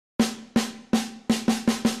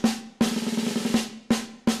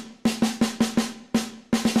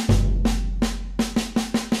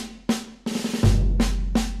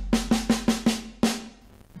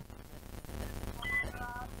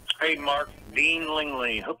Hey, Mark, Dean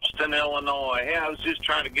Langley, Hoopston, Illinois. Hey, I was just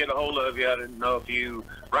trying to get a hold of you. I didn't know if you,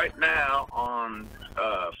 right now on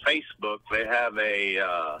Facebook, they have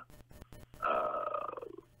a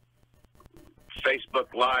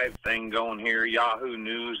Facebook Live thing going here. Yahoo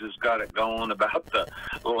News has got it going about the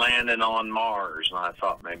landing on Mars, and I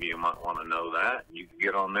thought maybe you might want to know that. You can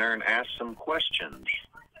get on there and ask some questions.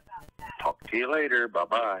 Talk to you later.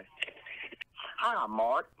 Bye-bye. Hi,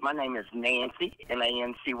 Mark. My name is Nancy,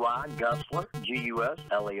 Nancy, Gusler,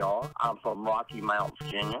 Gusler. I'm from Rocky Mount,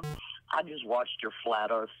 Virginia. I just watched your Flat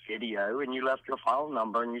Earth video, and you left your phone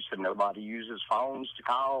number, and you said nobody uses phones to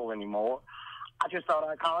call anymore. I just thought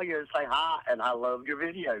I'd call you and say hi, and I loved your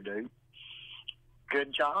video, dude.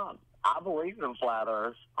 Good job. I believe in Flat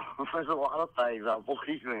Earth. There's a lot of things I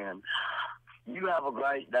believe in. You have a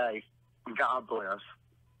great day. God bless.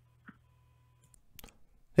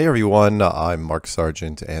 Hey everyone, I'm Mark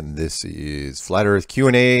Sargent, and this is Flat Earth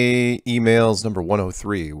Q&A emails number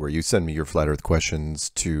 103, where you send me your Flat Earth questions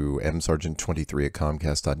to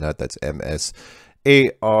msargent23@comcast.net. That's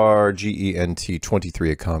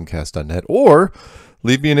MSARGENT23@comcast.net, or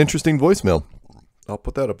leave me an interesting voicemail. I'll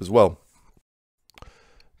put that up as well.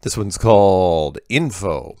 This one's called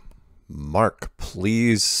Info. Mark,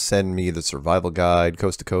 please send me the survival guide,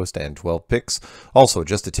 coast to coast, and 12 pics. Also,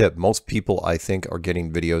 just a tip, most people I think are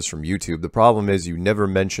getting videos from YouTube. The problem is you never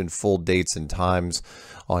mention full dates and times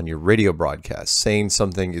on your radio broadcast. Saying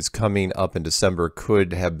something is coming up in December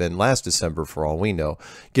could have been last December for all we know.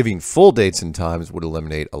 Giving full dates and times would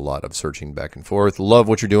eliminate a lot of searching back and forth. Love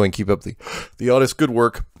what you're doing. Keep up the honest good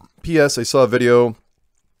work. P.S. I saw a video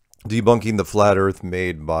debunking the flat earth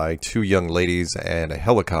made by two young ladies and a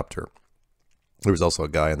helicopter. There was also a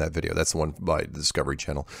guy in that video. That's the one by the Discovery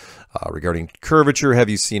Channel. Regarding curvature, have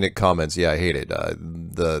you seen it? Comments. Yeah, I hate it.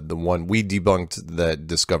 The one we debunked that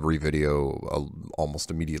Discovery video almost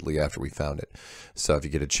immediately after we found it. So if you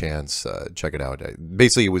get a chance, check it out.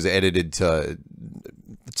 Basically, it was edited to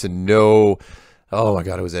no. Oh my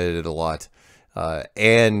God, it was edited a lot,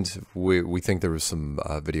 and we think there was some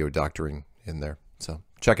video doctoring in there. So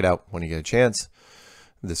check it out when you get a chance.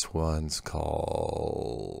 This one's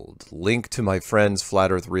called Link to My Friend's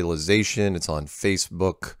Flat Earth Realization. It's on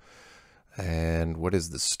Facebook. And what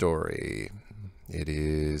is the story? It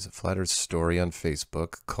is a Flat Earth story on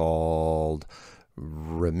Facebook called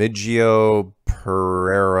Remigio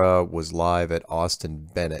Pereira was live at Austin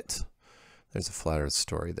Bennett. There's a Flat Earth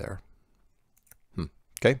story there.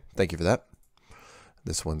 Okay, thank you for that.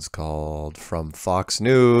 This one's called From Fox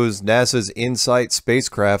News. NASA's InSight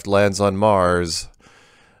spacecraft lands on Mars.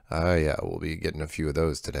 Yeah, we'll be getting a few of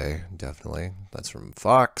those today, definitely. That's from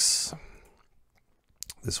Fox.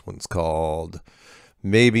 This one's called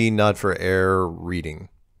Maybe Not for Air Reading.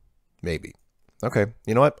 Maybe. Okay,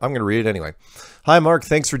 you know what? I'm going to read it anyway. Hi, Mark.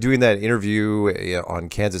 Thanks for doing that interview on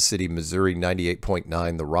Kansas City, Missouri,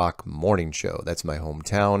 98.9 The Rock Morning Show. That's my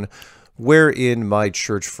hometown, wherein my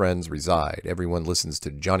church friends reside. Everyone listens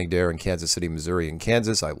to Johnny Dare in Kansas City, Missouri. In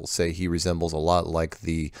Kansas, I will say he resembles a lot like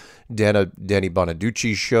the Danny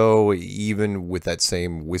Bonaducci show, even with that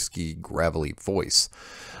same whiskey, gravelly voice.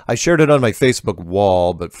 I shared it on my Facebook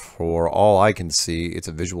wall, but for all I can see, it's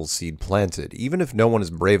a visual seed planted, even if no one is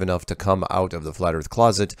brave enough to come out of the Flat Earth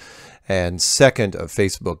closet and second a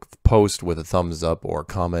Facebook post with a thumbs up or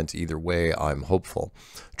comment. Either way, I'm hopeful.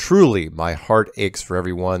 Truly, my heart aches for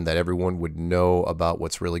everyone, that everyone would know about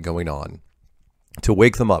what's really going on. To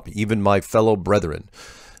wake them up, even my fellow brethren,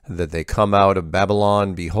 that they come out of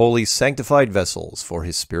Babylon, be holy, sanctified vessels for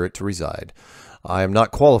his spirit to reside. I am not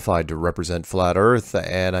qualified to represent Flat Earth,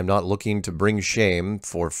 and I'm not looking to bring shame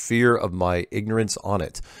for fear of my ignorance on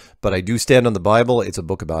it. But I do stand on the Bible. It's a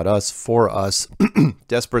book about us, for us,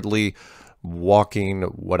 desperately walking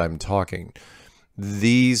what I'm talking.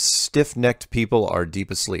 These stiff-necked people are deep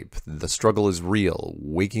asleep. The struggle is real,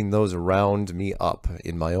 waking those around me up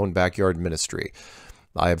in my own backyard ministry.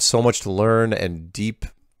 I have so much to learn, and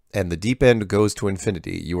the deep end goes to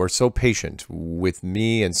infinity. You are so patient with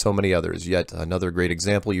me and so many others. Yet another great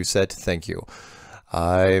example you set. Thank you.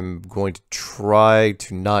 I'm going to try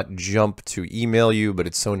to not jump to email you, but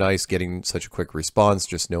it's so nice getting such a quick response,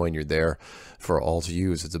 just knowing you're there for all to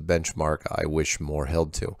use. It's a benchmark I wish more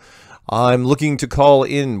held to. I'm looking to call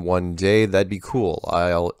in one day. That'd be cool.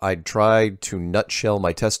 I'd try to nutshell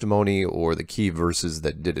my testimony, or the key verses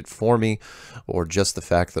that did it for me, or just the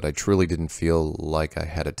fact that I truly didn't feel like I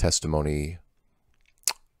had a testimony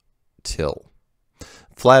till.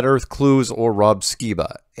 Flat Earth Clues or Rob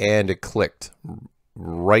Skiba, and it clicked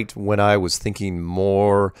right when I was thinking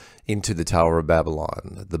more into the Tower of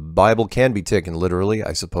Babylon. The Bible can be taken literally.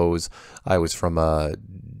 I suppose I was from a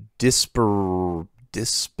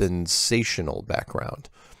dispensational background.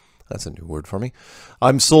 That's a new word for me.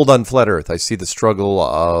 I'm sold on flat earth. I see the struggle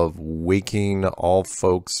of waking all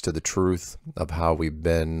folks to the truth of how we've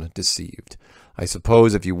been deceived. I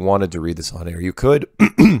suppose if you wanted to read this on air, you could.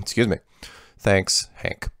 Excuse me. Thanks,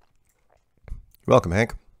 Hank. You're welcome,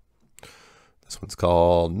 Hank. This one's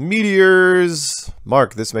called Meteors.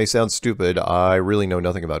 Mark, this may sound stupid. I really know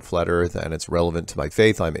nothing about flat earth and it's relevant to my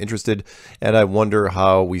faith. I'm interested and I wonder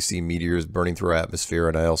how we see meteors burning through our atmosphere,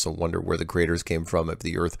 and I also wonder where the craters came from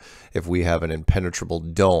if we have an impenetrable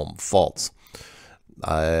dome. False.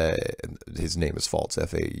 His name is False,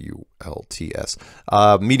 F-A-U-L-T-S.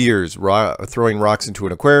 Meteors, throwing rocks into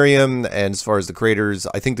an aquarium. And as far as the craters,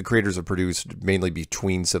 I think the craters are produced mainly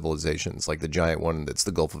between civilizations, like the giant one that's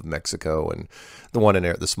the Gulf of Mexico and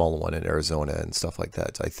the smaller one in Arizona and stuff like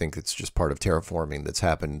that. I think it's just part of terraforming that's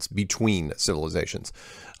happened between civilizations.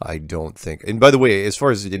 I don't think. And by the way, as far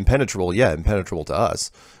as impenetrable, yeah, impenetrable to us,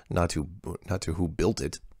 not to who built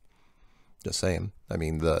it. Just saying. I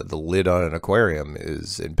mean, the lid on an aquarium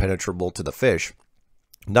is impenetrable to the fish,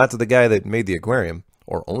 not to the guy that made the aquarium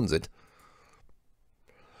or owns it.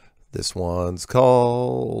 This one's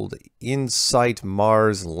called Insight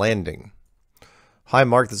Mars Landing. Hi,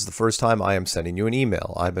 Mark. This is the first time I am sending you an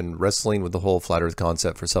email. I've been wrestling with the whole flat earth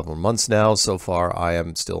concept for several months now. So far, I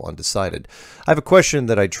am still undecided. I have a question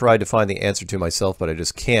that I tried to find the answer to myself, but I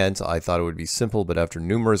just can't. I thought it would be simple, but after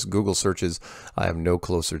numerous Google searches, I am no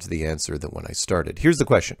closer to the answer than when I started. Here's the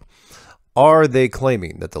question. Are they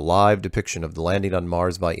claiming that the live depiction of the landing on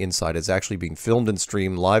Mars by Insight is actually being filmed and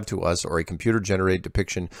streamed live to us, or a computer-generated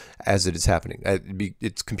depiction as it is happening?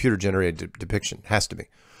 It's computer-generated depiction. Has to be.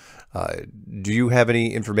 Do you have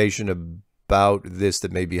any information about this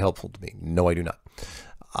that may be helpful to me? No, I do not.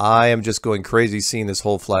 I am just going crazy seeing this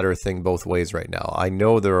whole flat earth thing both ways right now. I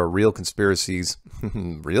know there are real conspiracies,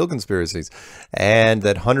 real conspiracies, and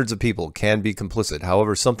that hundreds of people can be complicit.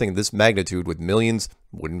 However, something of this magnitude with millions,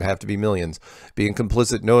 wouldn't have to be millions, being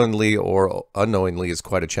complicit knowingly or unknowingly is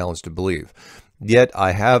quite a challenge to believe. Yet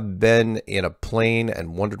I have been in a plane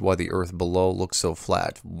and wondered why the earth below looks so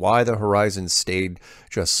flat, why the horizon stayed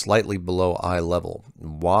just slightly below eye level,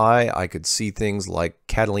 why I could see things like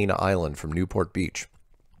Catalina Island from Newport Beach,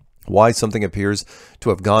 why something appears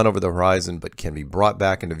to have gone over the horizon but can be brought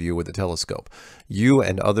back into view with a telescope. You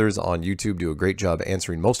and others on YouTube do a great job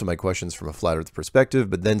answering most of my questions from a flat earth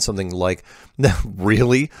perspective, but then something like,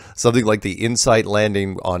 really? Something like the Insight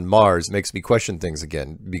landing on Mars makes me question things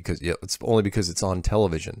again, because it's only because it's on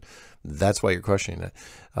television. That's why you're questioning it.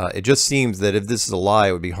 It just seems that if this is a lie,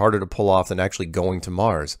 it would be harder to pull off than actually going to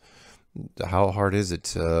Mars. How hard is it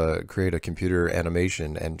to create a computer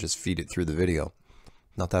animation and just feed it through the video?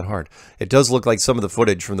 Not that hard. It does look like some of the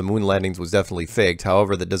footage from the moon landings was definitely faked.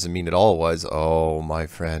 However, that doesn't mean it all was. Oh, my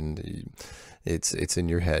friend, it's in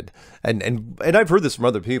your head. And I've heard this from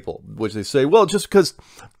other people, which they say, well, just because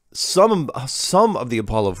some of the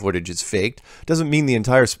Apollo footage is faked doesn't mean the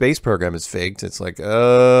entire space program is faked. It's like,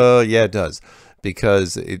 yeah, it does.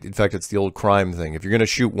 Because, in fact, it's the old crime thing. If you're going to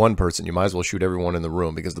shoot one person, you might as well shoot everyone in the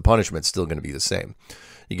room, because the punishment's still going to be the same.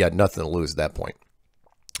 You got nothing to lose at that point.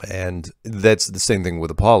 And that's the same thing with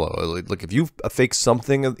Apollo. Look, if you fake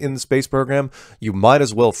something in the space program, you might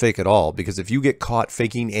as well fake it all, because if you get caught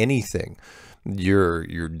faking anything,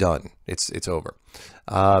 you're done. It's over.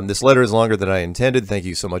 This letter is longer than I intended. Thank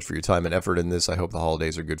you so much for your time and effort in this. I hope the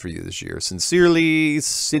holidays are good for you this year. Sincerely,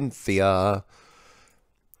 Cynthia.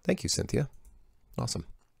 Thank you, Cynthia. Awesome.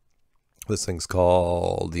 This thing's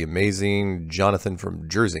called The Amazing Jonathan from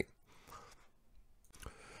Jersey.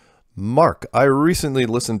 Mark, I recently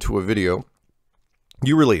listened to a video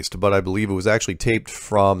you released, but I believe it was actually taped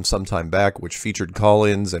from some time back, which featured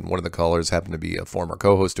call-ins, and one of the callers happened to be a former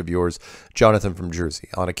co-host of yours, Jonathan from Jersey.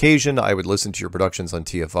 On occasion, I would listen to your productions on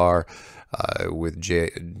TFR with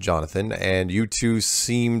Jonathan, and you two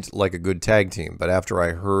seemed like a good tag team. But after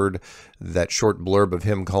I heard that short blurb of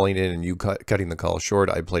him calling in and you cutting the call short,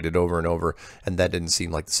 I played it over and over, and that didn't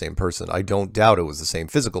seem like the same person. I don't doubt it was the same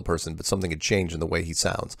physical person, but something had changed in the way he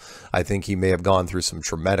sounds. I think he may have gone through some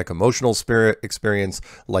traumatic emotional experience,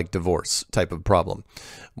 like divorce type of problem.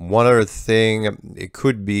 One other thing it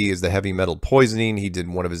could be is the heavy metal poisoning. He did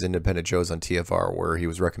one of his independent shows on TFR where he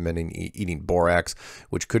was recommending eating borax,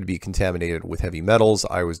 which could be contaminated with heavy metals.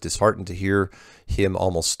 I was disheartened to hear him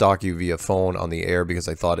almost stalk you via phone on the air, because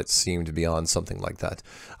I thought it seemed beyond something like that.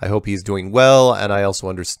 I hope he's doing well, and I also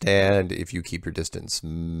understand if you keep your distance.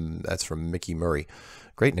 That's from Mickey Murray.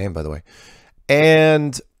 Great name, by the way.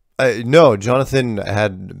 And no, Jonathan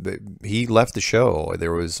he left the show.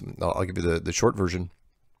 There was, I'll give you the short version.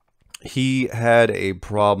 He had a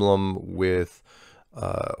problem with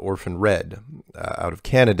Orphan Red out of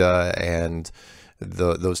Canada, and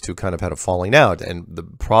those two kind of had a falling out. And the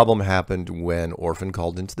problem happened when Orphan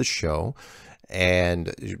called into the show.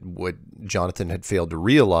 And what Jonathan had failed to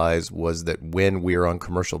realize was that when we're on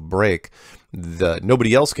commercial break,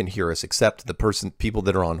 nobody else can hear us except the people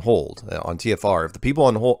that are on hold on TFR. If the people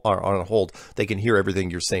on hold are on hold, they can hear everything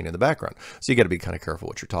you're saying in the background. So you got to be kind of careful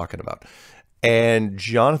what you're talking about. And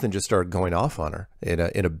Jonathan just started going off on her in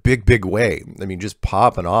a big way. I mean, just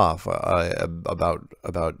popping off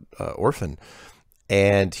about Orphan.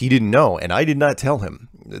 And he didn't know, and I did not tell him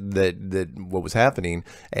that what was happening,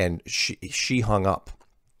 and she hung up.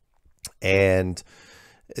 And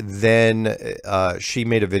then she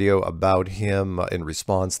made a video about him in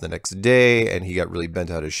response the next day, and he got really bent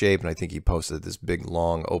out of shape, and I think he posted this big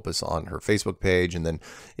long opus on her Facebook page, and then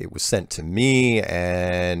it was sent to me,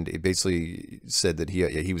 and it basically said that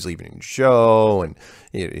he was leaving the show, and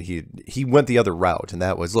he went the other route, and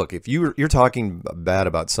that was, look, if you're talking bad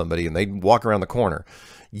about somebody and they walk around the corner,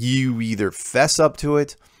 you either fess up to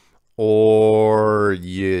it or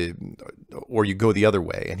you go the other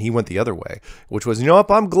way. And he went the other way, which was,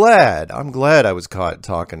 I'm glad I was caught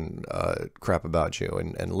talking crap about you,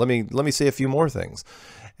 and let me say a few more things.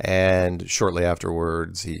 And shortly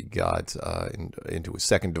afterwards, he got into his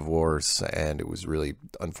second divorce, and it was really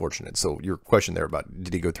unfortunate. So your question there about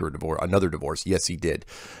did he go through another divorce? Yes, he did.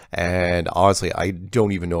 And honestly, I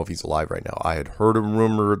don't even know if he's alive right now. I had heard a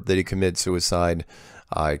rumor that he committed suicide.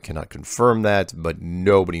 I cannot confirm that, but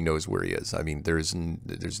nobody knows where he is. I mean, there's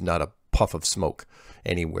not a puff of smoke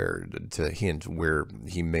anywhere to hint where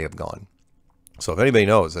he may have gone. So if anybody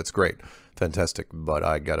knows, that's great. Fantastic. But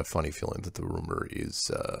I got a funny feeling that the rumor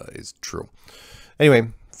is true. Anyway,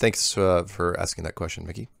 thanks for asking that question,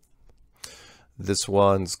 Mickey. This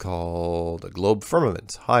one's called Globe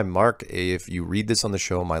Firmament. Hi, Mark. If you read this on the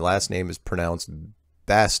show, my last name is pronounced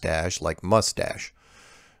Bastache, like mustache.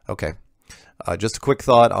 Okay. Just a quick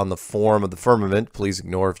thought on the form of the firmament. Please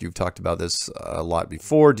ignore if you've talked about this a lot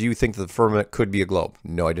before. Do you think that the firmament could be a globe?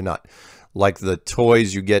 No, I do not. Like the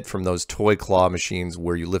toys you get from those toy claw machines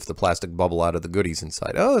where you lift the plastic bubble out of the goodies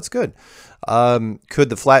inside. Oh, that's good. Could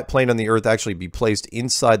the flat plane on the Earth actually be placed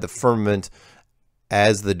inside the firmament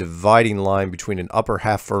as the dividing line between an upper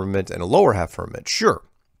half firmament and a lower half firmament? Sure.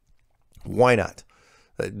 Why not?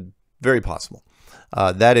 Very possible.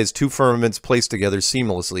 That is, two firmaments placed together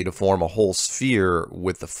seamlessly to form a whole sphere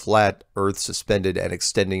with the flat Earth suspended and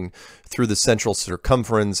extending through the central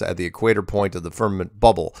circumference at the equator point of the firmament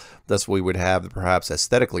bubble. Thus, we would have the perhaps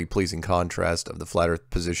aesthetically pleasing contrast of the flat Earth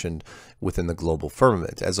positioned within the global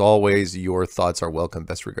firmament. As always, your thoughts are welcome.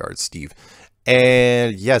 Best regards, Steve.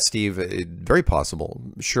 And yes, Steve, very possible.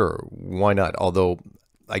 Sure, why not? Although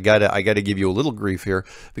I gotta give you a little grief here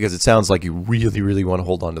because it sounds like you really want to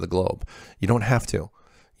hold on to the globe. You don't have to.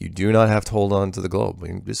 You do not have to hold on to the globe.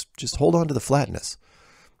 Just hold on to the flatness.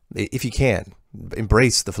 If you can,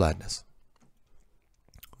 embrace the flatness.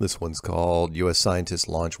 This one's called U.S. Scientists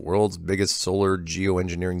Launch World's Biggest Solar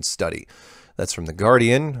Geoengineering Study. That's from The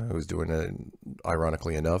Guardian, who's doing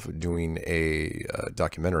ironically enough, doing a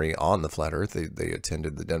documentary on the flat Earth. They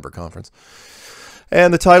attended the Denver conference.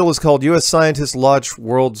 And the title is called U.S. Scientists Launch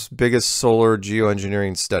World's Biggest Solar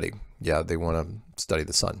Geoengineering Study. Yeah, they want to study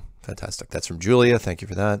the sun. Fantastic. That's from Julia. Thank you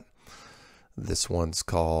for that. This one's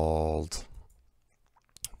called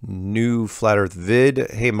New Flat Earth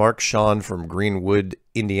Vid. Hey, Mark, Sean from Greenwood,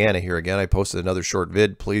 Indiana here again. I posted another short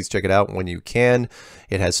vid. Please check it out when you can.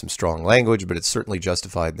 It has some strong language, but it's certainly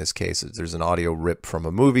justified in this case. There's an audio rip from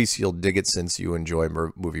a movie, so you'll dig it since you enjoy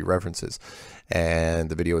movie references. And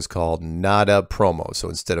the video is called Nada Promo. So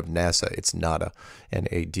instead of NASA, it's Nada,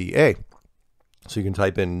 N-A-D-A. So you can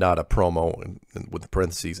type in Nada Promo with the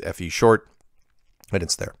parentheses FE short, and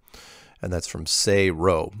it's there. And that's from Say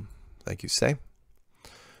Rowe. Thank you, Say.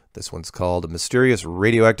 This one's called A Mysterious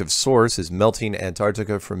Radioactive Source is Melting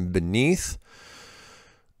Antarctica from Beneath.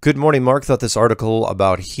 Good morning, Mark. Thought this article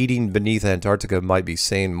about heating beneath Antarctica might be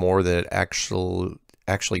saying more than it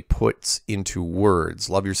actually puts into words.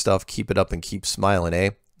 Love your stuff. Keep it up and keep smiling, eh?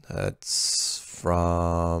 That's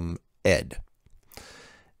from Ed.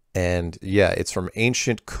 And yeah, it's from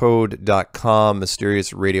ancientcode.com.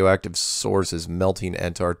 Mysterious radioactive sources melting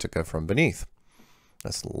Antarctica from beneath.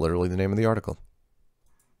 That's literally the name of the article.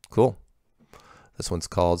 Cool. This one's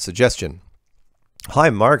called Suggestion. Hi,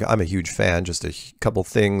 Mark. I'm a huge fan. Just a couple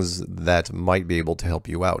things that might be able to help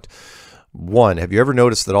you out. One, have you ever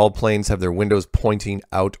noticed that all planes have their windows pointing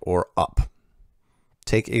out or up?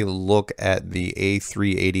 Take a look at the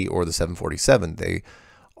A380 or the 747. They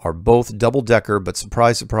are both double-decker, but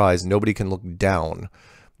surprise, surprise, nobody can look down.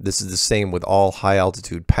 This is the same with all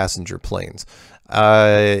high-altitude passenger planes.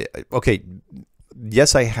 Okay,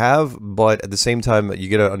 yes, I have, but at the same time, you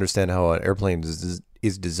got to understand how an airplane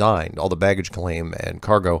is designed. All the baggage claim and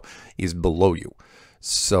cargo is below you.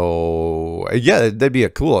 So, yeah, that'd be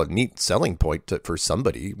a neat selling point for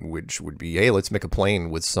somebody, which would be, hey, let's make a plane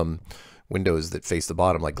with some windows that face the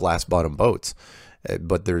bottom, like glass bottom boats.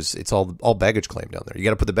 But it's all baggage claim down there. You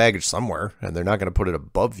got to put the baggage somewhere, and they're not going to put it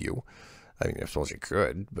above you. I mean, I suppose you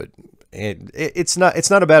could, but it's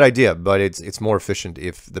not a bad idea. But it's more efficient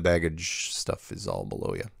if the baggage stuff is all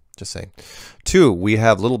below you. Just saying. 2, we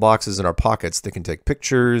have little boxes in our pockets that can take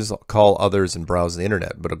pictures, call others, and browse the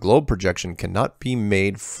internet. But a globe projection cannot be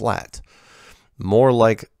made flat. More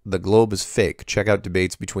like the globe is fake. Check out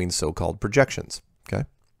debates between so-called projections. Okay.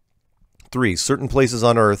 3, certain places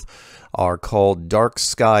on Earth are called dark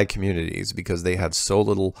sky communities because they have so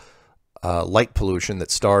little light pollution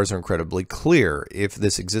that stars are incredibly clear. If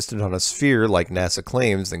this existed on a sphere like NASA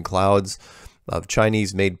claims, then clouds of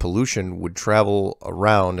Chinese-made pollution would travel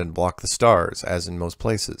around and block the stars, as in most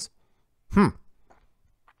places.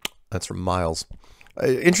 That's from Miles.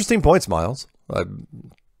 Interesting points, Miles.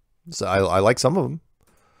 I like some of them.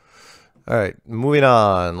 All right, moving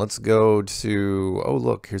on. Let's go to, oh,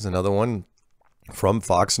 look, here's another one from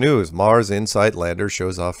Fox News. Mars InSight lander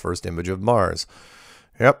shows off first image of Mars.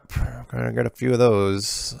 Yep, I got a few of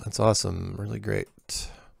those. That's awesome. Really great.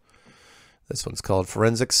 This one's called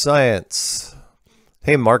Forensic Science.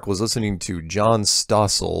 Hey, Mark was listening to John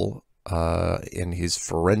Stossel in his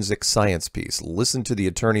Forensic Science piece. Listen to the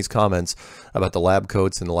attorney's comments about the lab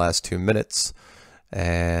coats in the last 2 minutes.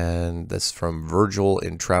 And this from Virgil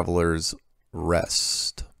in Traveler's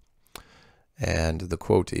Rest. And the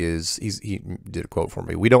quote is, he did a quote for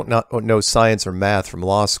me. We don't know science or math from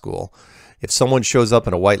law school. If someone shows up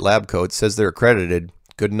in a white lab coat, says they're accredited,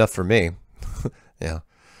 good enough for me. Yeah.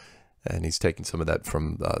 And he's taking some of that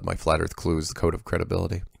from my Flat Earth Clues, the Code of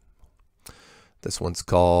Credibility. This one's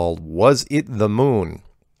called, Was It the Moon?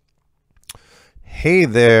 Hey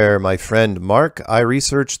there, my friend Mark. I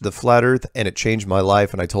researched the Flat Earth and it changed my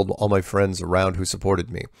life, and I told all my friends around who supported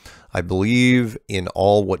me. I believe in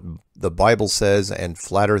all what the Bible says, and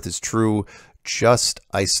Flat Earth is true.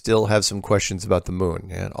 I still have some questions about the moon.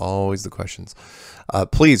 Yeah, always the questions.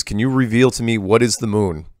 Please, can you reveal to me what is the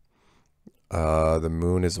moon? The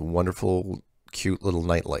moon is a wonderful, cute little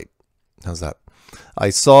nightlight. How's that? I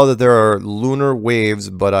saw that there are lunar waves,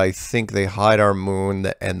 but I think they hide our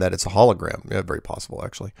moon and that it's a hologram. Yeah, very possible,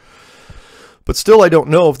 actually. But still, I don't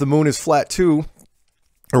know if the moon is flat, too,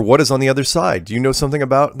 or what is on the other side. Do you know something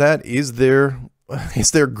about that? Is there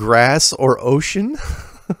grass or ocean?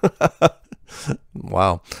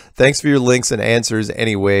 Wow. Thanks for your links and answers.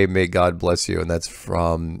 Anyway, may God bless you. And that's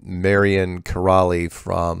from Marian Karali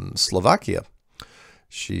from Slovakia.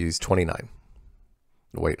 She's 29.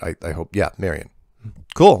 Wait, I hope. Yeah, Marian.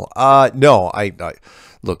 Cool. No, I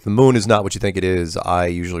look, the moon is not what you think it is. I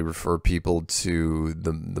usually refer people to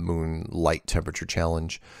the moon light temperature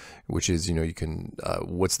challenge, which is, you can,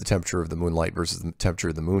 what's the temperature of the moonlight versus the temperature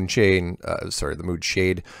of the moon shade? The moon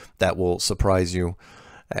shade. That will surprise you.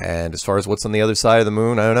 And as far as what's on the other side of the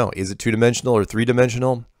moon, I don't know. Is it 2-dimensional or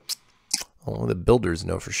 3-dimensional? Only the builders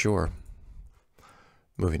know for sure.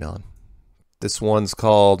 Moving on. This one's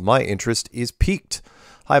called My Interest is Piqued.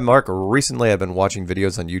 Hi, Mark. Recently, I've been watching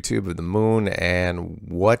videos on YouTube of the moon and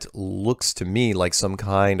what looks to me like some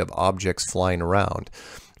kind of objects flying around.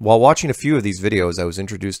 While watching a few of these videos, I was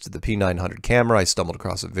introduced to the P900 camera. I stumbled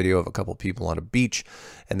across a video of a couple people on a beach,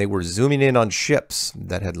 and they were zooming in on ships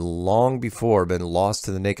that had long before been lost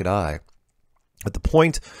to the naked eye. At the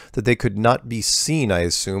point that they could not be seen, I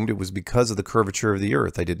assumed it was because of the curvature of the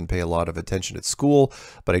Earth. I didn't pay a lot of attention at school,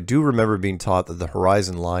 but I do remember being taught that the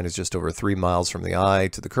horizon line is just over 3 miles from the eye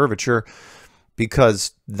to the curvature,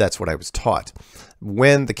 because that's what I was taught.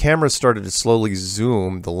 When the camera started to slowly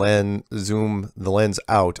zoom the lens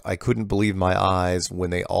out, I couldn't believe my eyes when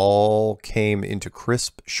they all came into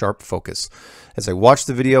crisp, sharp focus. As I watched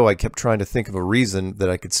the video, I kept trying to think of a reason that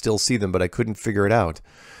I could still see them, but I couldn't figure it out.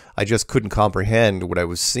 I just couldn't comprehend what I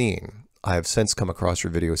was seeing. I have since come across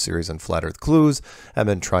your video series on Flat Earth Clues and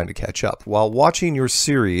been trying to catch up. While watching your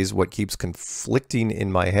series, what keeps conflicting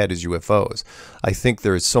in my head is UFOs. I think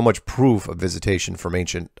there is so much proof of visitation from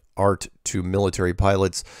ancient art to military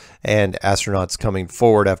pilots and astronauts coming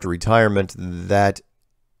forward after retirement that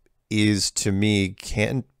is, to me,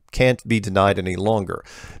 can't be denied any longer.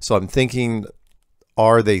 So I'm thinking,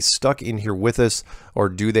 are they stuck in here with us, or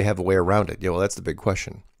do they have a way around it? Yeah, well, that's the big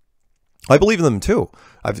question. I believe in them too.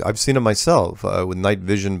 I've seen them myself with night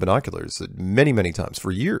vision binoculars many, many times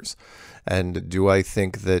for years. And do I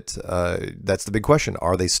think that that's the big question?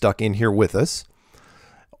 Are they stuck in here with us,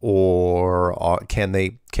 or can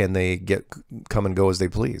they come and go as they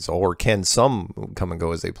please, or can some come and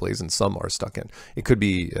go as they please and some are stuck in? It could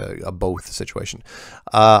be a both situation.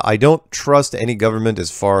 I don't trust any government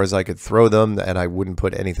as far as I could throw them, and I wouldn't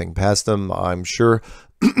put anything past them. I'm sure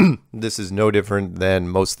this is no different than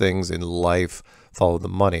most things in life. Follow the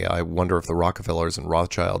money. I wonder if the Rockefellers and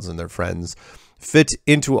Rothschilds and their friends fit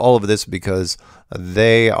into all of this because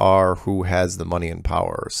they are who has the money and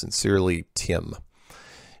power. Sincerely, Tim.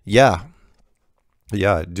 Yeah.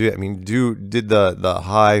 Did the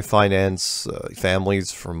high finance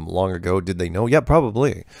families from long ago, did they know? Yeah,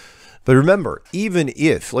 probably. But remember, even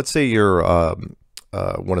if, let's say you're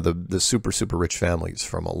one of the super, super rich families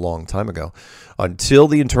from a long time ago, until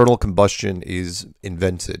the internal combustion is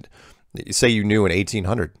invented, say you knew in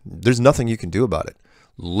 1800, there's nothing you can do about it.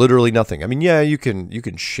 Literally nothing. I mean, yeah, you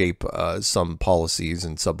can shape some policies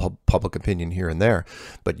and some public opinion here and there,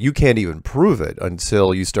 but you can't even prove it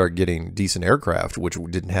until you start getting decent aircraft, which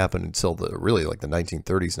didn't happen until the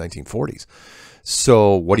 1930s, 1940s.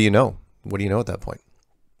 So what do you know? What do you know at that point?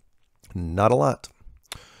 Not a lot.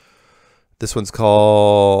 This one's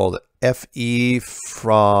called FE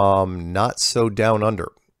from Not So Down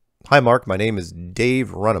Under. Hi, Mark. My name is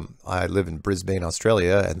Dave Runham. I live in Brisbane,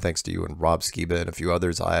 Australia, and thanks to you and Rob Skiba and a few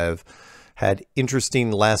others, I have had interesting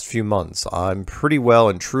last few months. I'm pretty well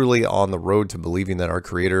and truly on the road to believing that our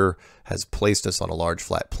Creator has placed us on a large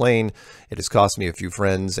flat plane. It has cost me a few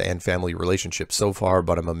friends and family relationships so far,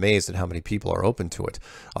 but I'm amazed at how many people are open to it.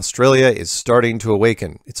 Australia is starting to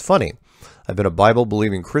awaken. It's funny. I've been a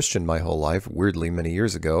Bible-believing Christian my whole life. Weirdly, many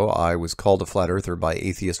years ago, I was called a flat earther by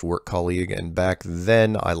atheist work colleague, and back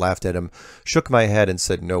then I laughed at him, shook my head, and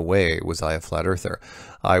said, no way was I a flat earther.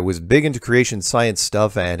 I was big into creation science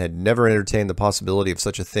stuff and had never entertained the possibility of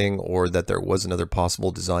such a thing or that there was another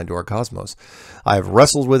possible design to our cosmos. I have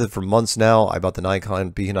wrestled with it for months now. I bought the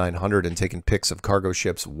Nikon B900 and taken pics of cargo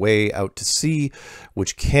ships way out to sea,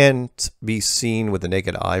 which can't be seen with the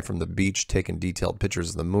naked eye from the beach, taken detailed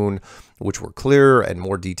pictures of the moon, which were clearer and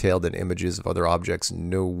more detailed than images of other objects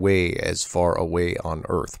no way as far away on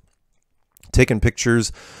Earth. Taken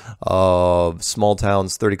pictures of small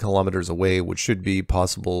towns 30 kilometers away, which should be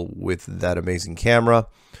possible with that amazing camera.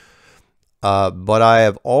 But I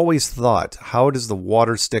have always thought, how does the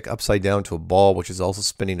water stick upside down to a ball, which is also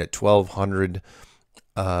spinning at 1,200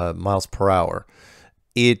 miles per hour?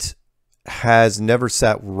 It has never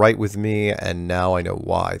sat right with me, and now I know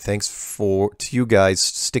why. Thanks to you guys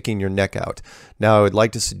sticking your neck out. Now I would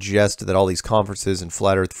like to suggest that all these conferences and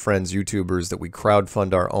Flat Earth Friends YouTubers that we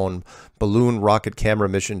crowdfund our own balloon rocket camera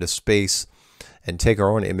mission to space and take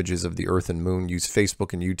our own images of the Earth and Moon, use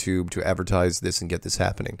Facebook and YouTube to advertise this and get this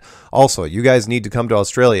happening. Also, you guys need to come to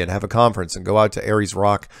Australia and have a conference and go out to Aries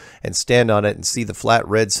Rock and stand on it and see the flat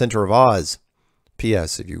red center of Oz.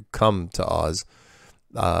 P.S. If you come to Oz,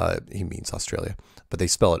 he means Australia, but they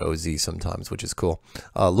spell it OZ sometimes, which is cool.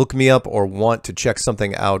 Look me up or want to check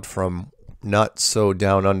something out from Not So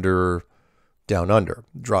Down Under,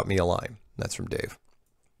 drop me a line. That's from Dave.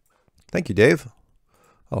 Thank you, Dave.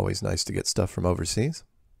 Always nice to get stuff from overseas.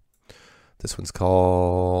 This one's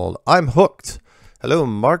called I'm Hooked. Hello,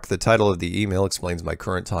 Mark. The title of the email explains my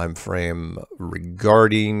current time frame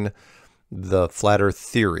regarding the flat earth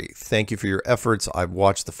theory. Thank you for your efforts. I've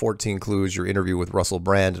watched the 14 Clues, your interview with Russell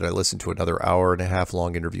Brand, and I listened to another hour-and-a-half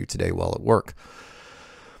long interview today while at work.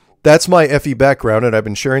 That's my FE background, and I've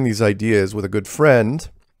been sharing these ideas with a good friend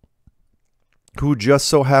who just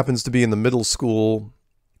so happens to be in the middle school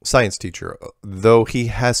science teacher, though he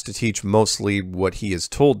has to teach mostly what he is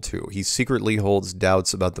told to. He secretly holds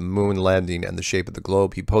doubts about the moon landing and the shape of the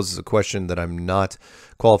globe. He poses a question that I'm not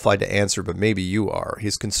qualified to answer, but maybe you are.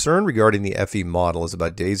 His concern regarding the FE model is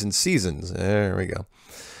about days and seasons. There we go.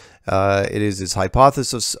 It is his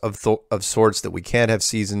hypothesis of sorts that we can't have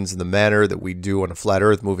seasons in the manner that we do on a flat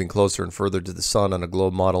Earth, moving closer and further to the sun on a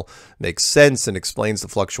globe model makes sense and explains the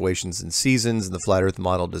fluctuations in seasons, and the flat Earth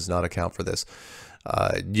model does not account for this.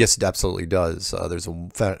 Yes, it absolutely does. There's a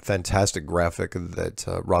fantastic graphic that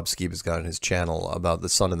Rob Skiba has got on his channel about the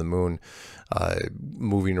sun and the moon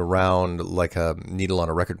moving around like a needle on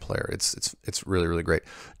a record player. It's really, really great.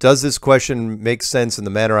 Does this question make sense in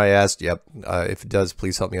the manner I asked? Yep. If it does,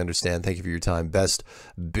 please help me understand. Thank you for your time. Best,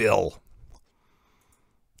 Bill.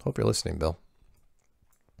 Hope you're listening, Bill.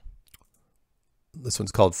 This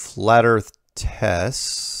one's called Flat Earth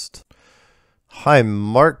Test. Hi,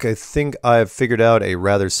 Mark. I think I've figured out a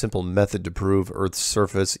rather simple method to prove Earth's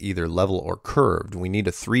surface either level or curved. We need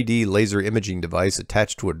a 3D laser imaging device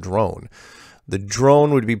attached to a drone. The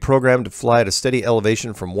drone would be programmed to fly at a steady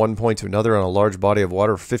elevation from one point to another on a large body of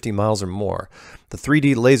water for 50 miles or more. The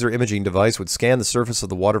 3D laser imaging device would scan the surface of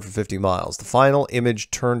the water for 50 miles. The final image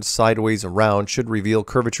turned sideways around should reveal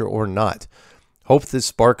curvature or not. Hope this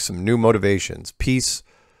sparks some new motivations. Peace,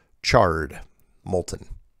 Chard. Molten.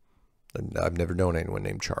 I've never known anyone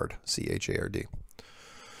named Chard. C-H-A-R-D.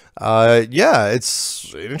 Yeah,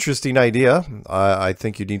 it's an interesting idea. I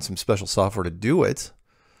think you need some special software to do it.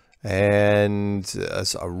 And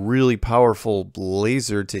a really powerful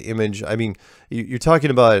laser to image. I mean, you're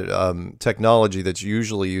talking about technology that's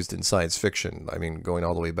usually used in science fiction. I mean, going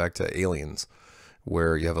all the way back to Aliens,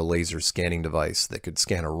 where you have a laser scanning device that could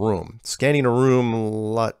scan a room. Scanning a room a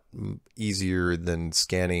lot easier than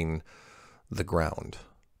scanning the ground.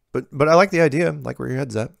 But I like the idea. I like where your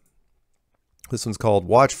head's at. This one's called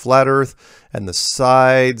Watch Flat Earth and the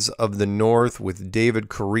Sides of the North with David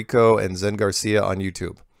Carrico and Zen Garcia on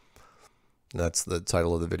YouTube. That's the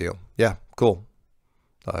title of the video. Yeah, cool.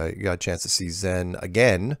 I got a chance to see Zen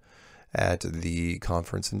again at the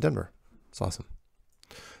conference in Denver. It's awesome.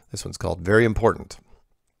 This one's called Very Important.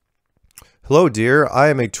 Hello, dear. I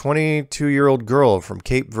am a 22-year-old girl from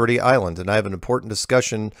Cape Verde Island, and I have an important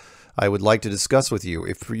discussion I would like to discuss with you.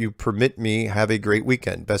 If you permit me, have a great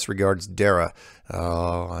weekend. Best regards, Dara.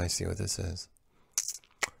 Oh, I see what this is.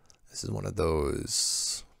 This is one of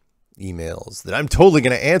those emails that I'm totally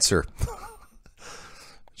going to answer.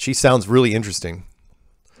 She sounds really interesting.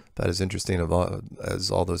 That is interesting as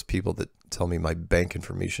all those people that tell me my bank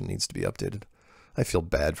information needs to be updated. I feel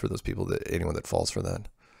bad for those people, anyone that falls for that.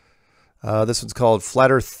 This one's called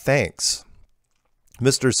Flat Earth Thanks.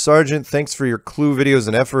 Mr. Sargent, thanks for your clue videos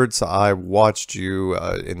and efforts. I watched you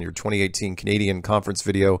in your 2018 Canadian conference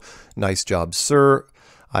video. Nice job, sir.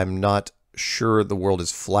 I'm not sure the world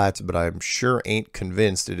is flat, but I'm sure ain't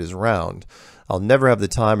convinced it is round. I'll never have the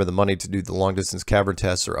time or the money to do the long-distance cavern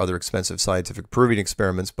tests or other expensive scientific proving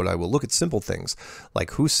experiments, but I will look at simple things,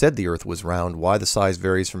 like who said the Earth was round, why the size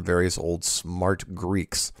varies from various old smart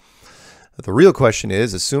Greeks. The real question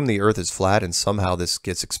is, assume the Earth is flat and somehow this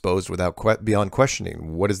gets exposed beyond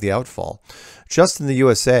questioning. What is the outfall? Just in the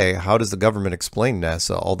USA, how does the government explain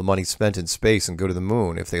NASA, all the money spent in space and go to the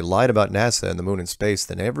moon? If they lied about NASA and the moon and space,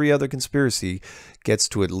 then every other conspiracy gets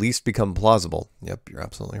to at least become plausible. Yep, you're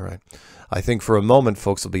absolutely right. I think for a moment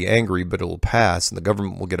folks will be angry, but it will pass and the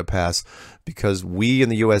government will get a pass because we in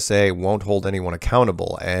the USA won't hold anyone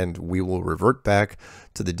accountable and we will revert back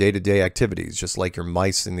to the day-to-day activities, just like your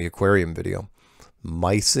mice in the aquarium video.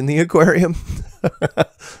 Mice in the aquarium?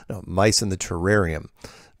 No, mice in the terrarium.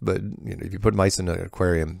 But you know, if you put mice in an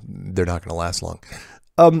aquarium, they're not going to last long.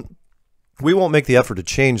 We won't make the effort to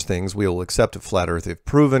change things. We will accept a flat earth if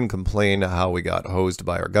proven, complain how we got hosed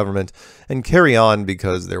by our government, and carry on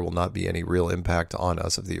because there will not be any real impact on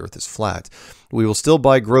us if the earth is flat. We will still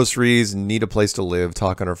buy groceries, need a place to live,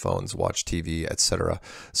 talk on our phones, watch TV, etc.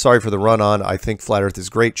 Sorry for the run-on. I think flat earth is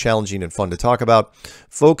great, challenging, and fun to talk about.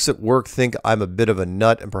 Folks at work think I'm a bit of a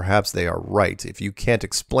nut, and perhaps they are right. If you can't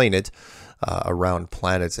explain it around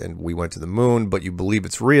planets and we went to the moon, but you believe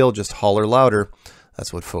it's real, just holler louder.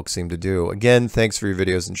 That's what folks seem to do. Again, thanks for your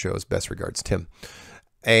videos and shows. Best regards, Tim.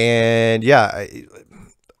 And yeah,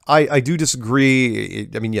 I do disagree.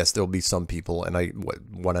 I mean, yes, there'll be some people, and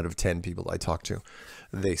 1 out of 10 people I talk to,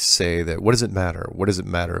 they say that, what does it matter? What does it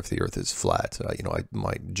matter if the earth is flat? You know,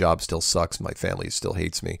 my job still sucks. My family still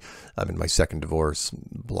hates me. I'm in my second divorce,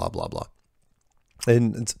 blah, blah, blah.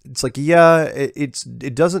 And it's like, yeah,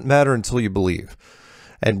 it doesn't matter until you believe.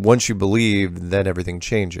 And once you believe, then everything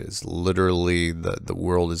changes. Literally, the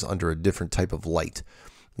world is under a different type of light.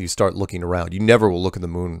 You start looking around. You never will look at the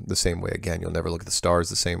moon the same way again. You'll never look at the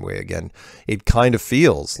stars the same way again. It kind of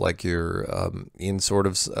feels like you're in sort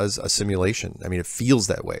of a simulation. I mean, it feels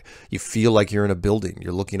that way. You feel like you're in a building.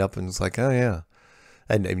 You're looking up and it's like, oh, yeah.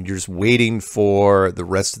 And you're just waiting for the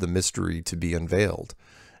rest of the mystery to be unveiled.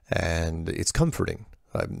 And it's comforting.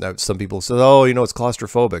 Some people say, oh, you know, it's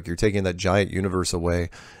claustrophobic. You're taking that giant universe away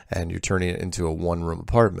and you're turning it into a one-room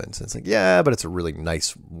apartment. And it's like, yeah, but it's a really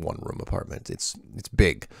nice one-room apartment. It's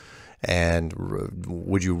big. And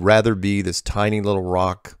would you rather be this tiny little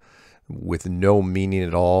rock with no meaning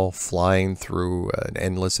at all, flying through an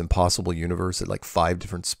endless, impossible universe at like 5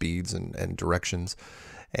 different speeds and directions?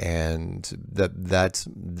 And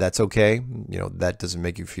that's okay. You know, that doesn't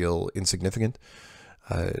make you feel insignificant.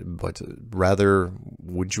 But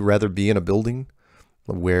would you rather be in a building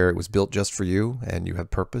where it was built just for you and you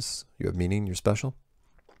have purpose, you have meaning, you're special?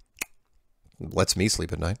 lets me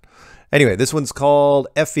sleep at night. Anyway, this one's called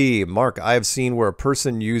FE. Mark, I have seen where a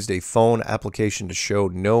person used a phone application to show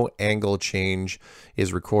no angle change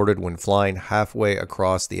is recorded when flying halfway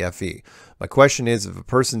across the FE. My question is, if a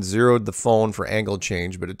person zeroed the phone for angle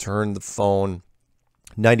change, but it turned the phone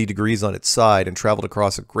 90 degrees on its side and traveled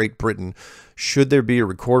across Great Britain, should there be a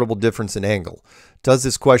recordable difference in angle? Does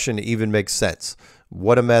this question even make sense?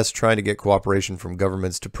 What a mess trying to get cooperation from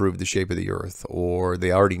governments to prove the shape of the earth, or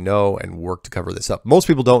they already know and work to cover this up. Most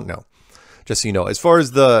people don't know. Just so you know, as far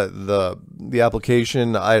as the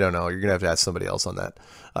application, I don't know. You're gonna have to ask somebody else on that.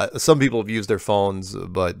 Some people have used their phones,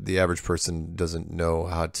 but the average person doesn't know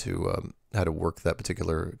how to work that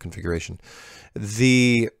particular configuration.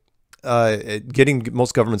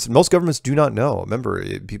 Most governments do not know. Remember,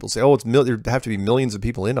 people say, "Oh, there have to be millions of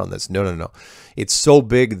people in on this." No, no, no. It's so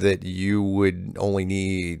big that you would only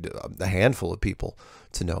need a handful of people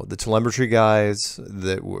to know. The telemetry guys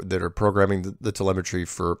that are programming the telemetry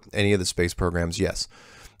for any of the space programs, yes,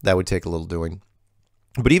 that would take a little doing.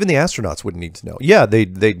 But even the astronauts wouldn't need to know. Yeah,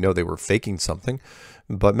 they'd know they were faking something,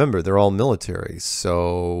 but remember, they're all military,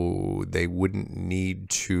 so they wouldn't need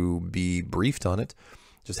to be briefed on it.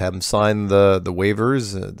 Just have them sign the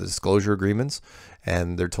waivers, the disclosure agreements,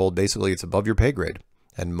 and they're told basically it's above your pay grade.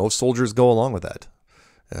 And most soldiers go along with that.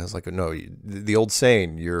 And it's like, no, the old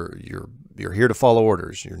saying, you're here to follow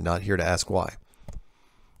orders. You're not here to ask why.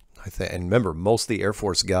 And remember, most of the Air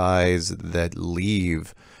Force guys that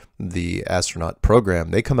leave the astronaut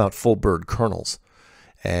program, they come out full bird colonels.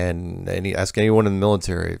 And ask anyone in the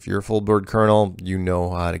military, if you're a full bird colonel, you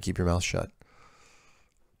know how to keep your mouth shut.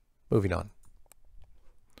 Moving on.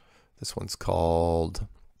 This one's called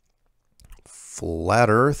Flat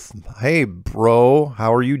Earth. Hey, bro,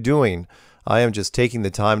 how are you doing? I am just taking the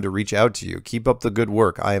time to reach out to you. Keep up the good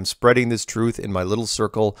work. I am spreading this truth in my little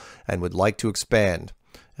circle and would like to expand.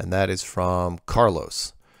 And that is from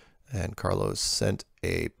Carlos. And Carlos sent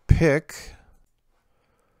a pic.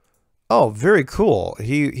 Oh, very cool.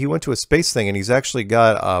 He went to a space thing and he's actually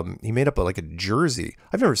got, he made up like a jersey.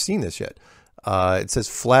 I've never seen this yet. It says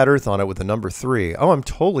Flat Earth on it with the number 3. Oh, I'm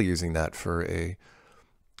totally using that for a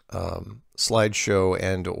slideshow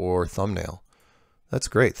and or thumbnail. That's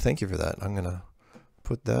great. Thank you for that. I'm going to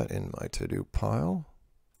put that in my to-do pile.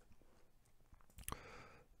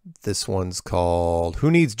 This one's called Who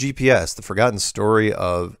Needs GPS? The Forgotten Story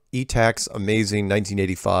of ETAC's Amazing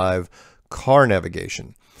 1985 Car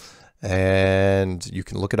Navigation. And you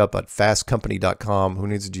can look it up at fastcompany.com. Who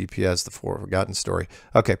Needs a GPS? The Forgotten Story.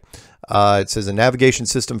 Okay. It says a navigation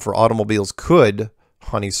system for automobiles could,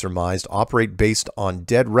 Honey surmised, operate based on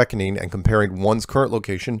dead reckoning and comparing one's current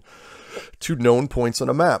location to known points on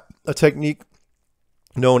a map, a technique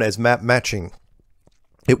known as map matching.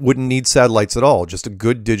 It wouldn't need satellites at all, just a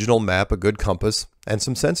good digital map, a good compass, and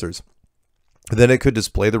some sensors. Then it could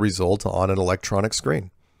display the result on an electronic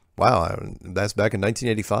screen. Wow, that's back in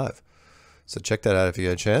 1985. So check that out if you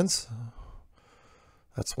get a chance.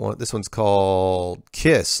 That's one. This one's called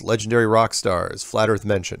Kiss, Legendary Rock Stars, Flat Earth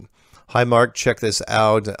Mention. Hi, Mark. Check this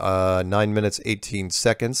out. 9 minutes, 18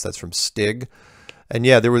 seconds. That's from Stig. And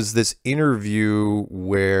yeah, there was this interview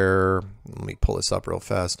where, let me pull this up real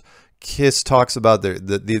fast. Kiss talks about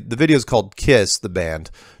the video is called Kiss, the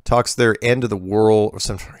band, talks their end of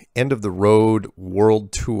the road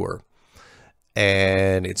world tour.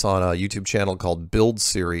 And it's on a YouTube channel called Build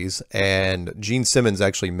Series, and Gene Simmons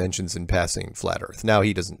actually mentions in passing Flat Earth. Now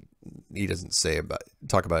he doesn't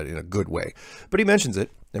talk about it in a good way, but he mentions it.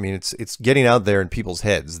 I mean, it's getting out there in people's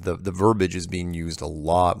heads. The verbiage is being used a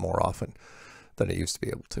lot more often than it used to be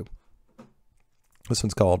able to. This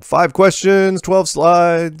one's called 5 Questions, 12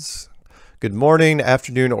 Slides. Good morning,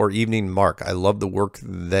 afternoon, or evening, Mark. I love the work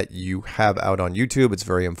that you have out on YouTube. It's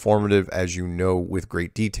very informative, as you know, with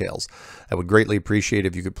great details. I would greatly appreciate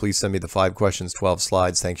if you could please send me the 5 questions, 12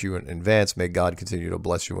 slides. Thank you in advance. May God continue to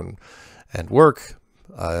bless you and work.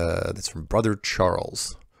 That's from Brother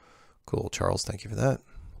Charles. Cool, Charles. Thank you for that.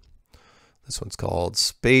 This one's called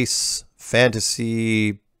Space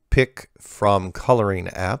Fantasy Pick from Coloring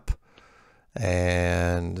App.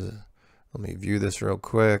 And let me view this real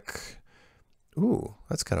quick. Ooh,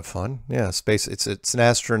 that's kind of fun. Yeah, space. It's an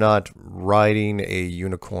astronaut riding a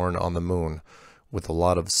unicorn on the moon with a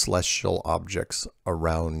lot of celestial objects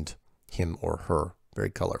around him or her. Very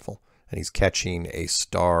colorful. And he's catching a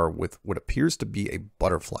star with what appears to be a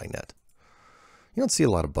butterfly net. You don't see a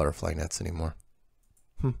lot of butterfly nets anymore.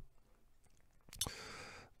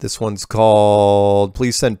 This one's called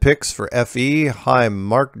Please Send Pics for FE. Hi,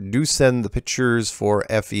 Mark. Do send the pictures for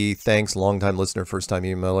FE. Thanks, longtime listener, first-time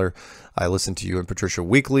emailer. I listen to you and Patricia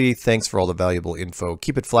weekly. Thanks for all the valuable info.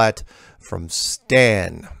 Keep it flat. From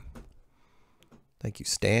Stan. Thank you,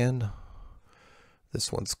 Stan.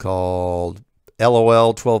 This one's called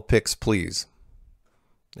LOL 12 pics, please.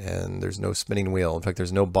 And there's no spinning wheel. In fact,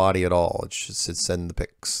 there's no body at all. It's just send the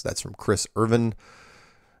pics. That's from Chris Irvin.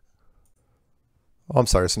 Oh, I'm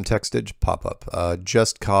sorry, some text did pop up.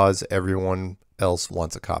 Just cause everyone else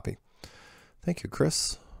wants a copy. Thank you,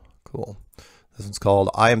 Chris. Cool. This one's called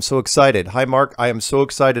I Am So Excited. Hi, Mark. I am so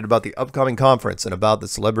excited about the upcoming conference and about the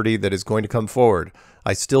celebrity that is going to come forward.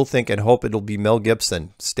 I still think and hope it'll be Mel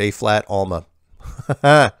Gibson. Stay flat, Alma.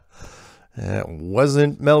 It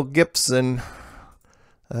wasn't Mel Gibson.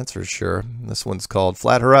 That's for sure. This one's called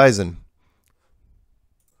Flat Horizon.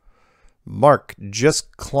 Mark,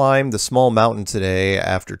 just climbed the small mountain today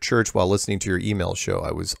after church while listening to your email show.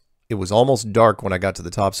 It was almost dark when I got to the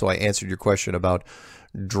top, so I answered your question about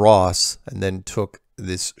dross and then took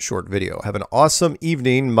this short video. Have an awesome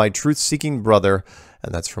evening, my truth-seeking brother.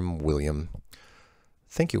 And that's from William.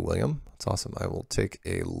 Thank you, William. That's awesome. I will take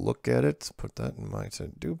a look at it. Put that in my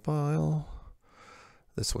to-do pile.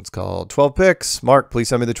 This one's called 12 Pics. Mark, please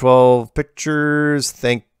send me the 12 pictures.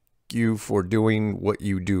 Thank you for doing what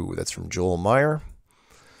you do. That's from Joel Meyer.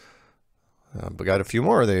 We got a few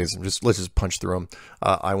more of these. Let's just punch through them.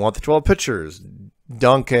 I want the 12 pictures.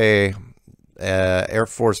 Donkey, Air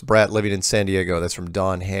Force brat living in San Diego. That's from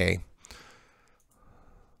Don Hay.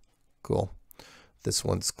 Cool. This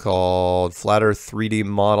one's called Flat Earth 3D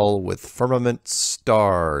Model with Firmament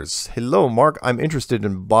Stars. Hello, Mark. I'm interested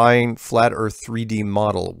in buying Flat Earth 3D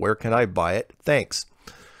Model. Where can I buy it? Thanks.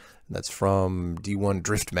 And that's from D1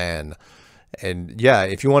 Driftman. And yeah,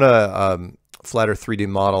 if you want a Flat Earth 3D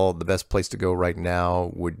Model, the best place to go right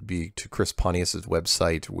now would be to Chris Pontius's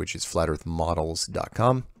website, which is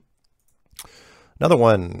flatearthmodels.com. Another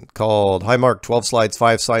one called Hi, Mark. 12 slides,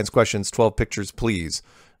 5 science questions, 12 pictures, please.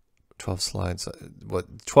 12 slides,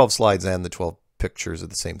 12 slides and the 12 pictures are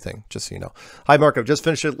the same thing, just so you know. Hi, Mark. I've just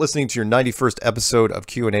finished listening to your 91st episode of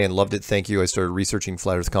Q&A and loved it. Thank you. I started researching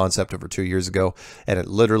Flat Earth concept over 2 years ago, and it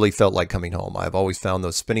literally felt like coming home. I've always found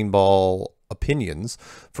those spinning ball opinions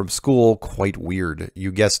from school quite weird.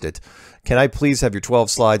 You guessed it. Can I please have your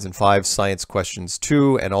 12 slides and 5 science questions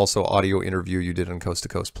too, and also audio interview you did on Coast to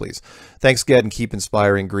Coast, please? Thanks, Ged, and keep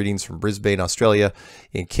inspiring. Greetings from Brisbane, Australia.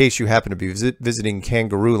 In case you happen to be visiting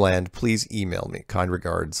Kangaroo Land, please email me. Kind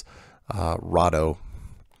regards, Rado.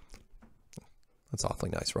 That's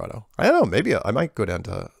awfully nice, Rado. I don't know. Maybe I might go down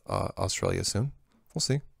to Australia soon. We'll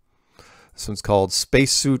see. This one's called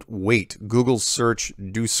Spacesuit Weight. Google search,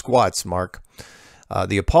 do squats, Mark.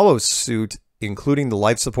 The Apollo suit, including the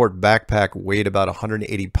life support backpack, weighed about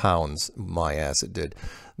 180 pounds. My ass, it did.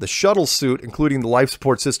 The shuttle suit, including the life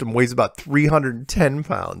support system, weighs about 310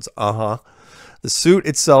 pounds. The suit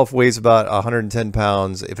itself weighs about 110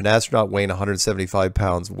 pounds. If an astronaut weighing 175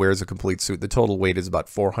 pounds wears a complete suit, the total weight is about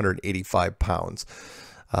 485 pounds.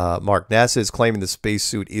 Mark, NASA is claiming the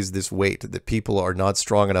spacesuit is this weight, that people are not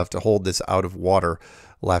strong enough to hold this out of water.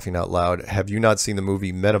 Laughing out loud. Have you not seen the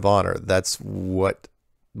movie Men of Honor? That's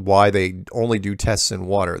why they only do tests in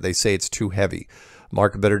water. They say it's too heavy.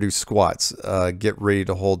 Mark, better do squats. Get ready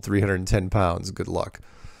to hold 310 pounds. Good luck.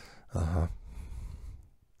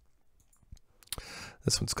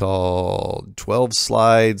 This one's called 12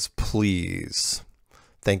 Slides, Please.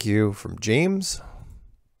 Thank you from James.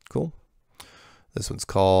 Cool. This one's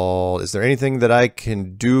called, Is there anything that I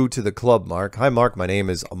can do to the club, Mark? Hi, Mark. My name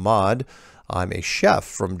is Ahmad. I'm a chef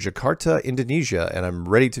from Jakarta, Indonesia, and I'm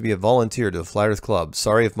ready to be a volunteer to the Flat Earth Club.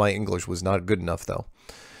 Sorry if my English was not good enough, though.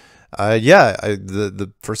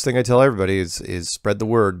 The first thing I tell everybody is spread the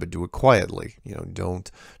word, but do it quietly. You know,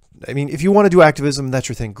 don't. I mean, if you want to do activism, that's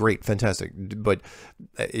your thing. Great, fantastic. But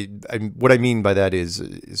what I mean by that is,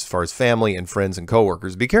 as far as family and friends and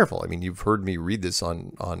coworkers, be careful. I mean, you've heard me read this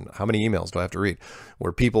on how many emails do I have to read,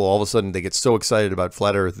 where people all of a sudden they get so excited about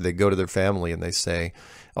Flat Earth, they go to their family and they say,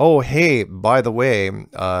 "Oh, hey, by the way,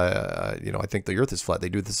 I think the Earth is flat." They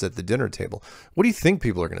do this at the dinner table. What do you think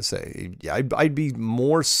people are going to say? I'd be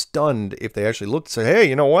more stunned if they actually looked and say, "Hey,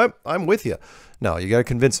 you know what? I'm with you." No, you got to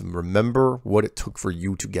convince them. Remember what it took for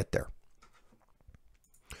you to get there.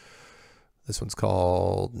 This one's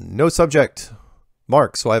called No Subject.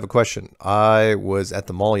 Mark, so I have a question. I was at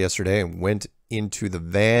the mall yesterday and went into the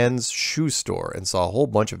Vans shoe store and saw a whole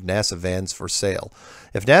bunch of NASA vans for sale.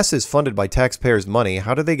 If NASA is funded by taxpayers' money,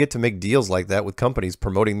 how do they get to make deals like that with companies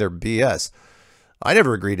promoting their BS? I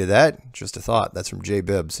never agreed to that. Just a thought. That's from Jay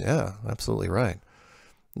Bibbs. Yeah, absolutely right.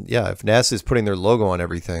 Yeah, if NASA is putting their logo on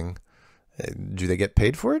everything, do they get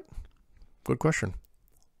paid for it? Good question.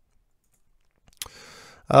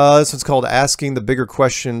 This one's called Asking the Bigger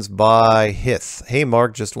Questions by Hith. Hey,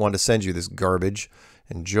 Mark, just wanted to send you this garbage.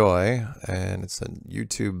 Enjoy. And it's a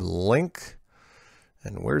YouTube link.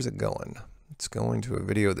 And where's it going? It's going to a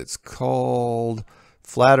video that's called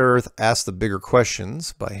Flat Earth Ask the Bigger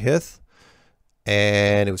Questions by Hith.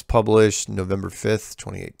 And it was published November 5th,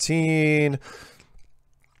 2018.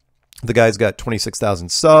 The guy's got 26,000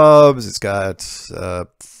 subs. It's got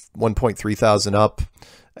 1.3 thousand up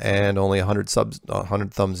and only 100 subs,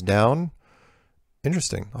 100 thumbs down.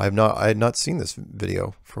 Interesting. I had not seen this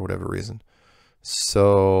video for whatever reason.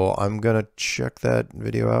 So I'm going to check that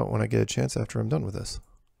video out when I get a chance after I'm done with this.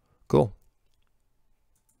 Cool.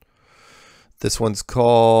 This one's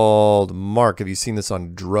called Mark. Have you seen this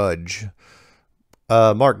on Drudge?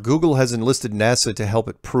 Mark, Google has enlisted NASA to help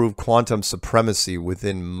it prove quantum supremacy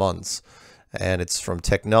within months. And it's from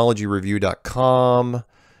technologyreview.com.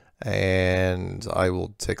 And I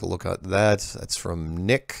will take a look at that. That's from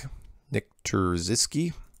Nick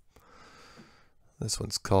Terziski. This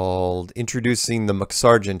one's called Introducing the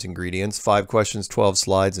Sargent Ingredients. 5 questions, 12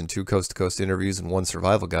 slides, and 2 coast-to-coast interviews and 1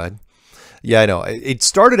 survival guide. Yeah, I know. It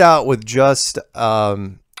started out with just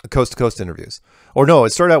coast-to-coast interviews. Or no, it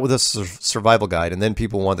started out with a survival guide, and then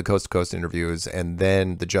people wanted the coast-to-coast interviews, and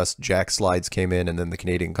then the Just Jack slides came in, and then the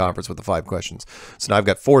Canadian conference with the 5 questions. So now I've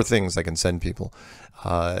got 4 things I can send people.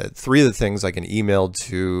 3 of the things I can email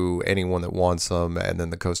to anyone that wants them, and then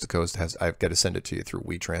the coast-to-coast I've got to send it to you through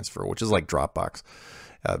WeTransfer, which is like Dropbox,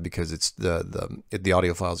 because it's the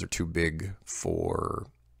audio files are too big for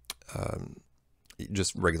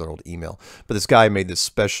just regular old email. But this guy made this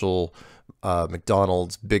special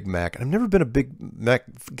McDonald's Big Mac. I've never been a Big Mac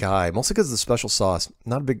guy, mostly because of the special sauce.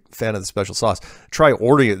 Not a big fan of the special sauce. Try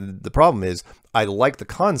ordering it. The problem is I like the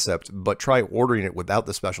concept, but try ordering it without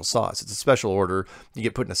the special sauce. It's a special order. You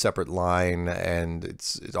get put in a separate line, and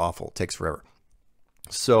it's awful. It takes forever.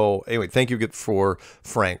 So anyway, thank you for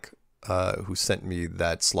Frank, who sent me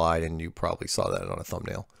that slide, and you probably saw that on a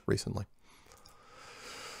thumbnail recently.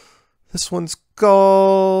 This one's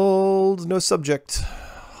called No Subject.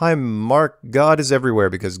 Hi, Mark. God is everywhere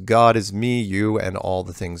because God is me, you, and all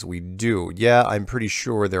the things we do. Yeah, I'm pretty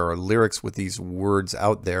sure there are lyrics with these words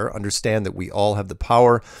out there. Understand that we all have the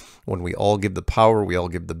power. When we all give the power, we all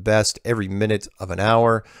give the best every minute of an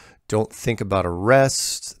hour. Don't think about a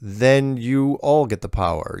rest. Then you all get the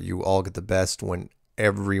power. You all get the best when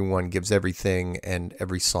everyone gives everything and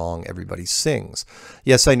every song everybody sings.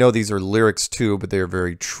 Yes, I know these are lyrics too, but they are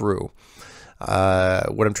very true.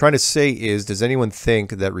 What I'm trying to say is, does anyone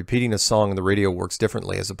think that repeating a song on the radio works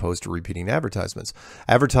differently as opposed to repeating advertisements?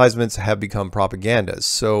 Advertisements have become propaganda.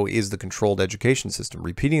 So is the controlled education system.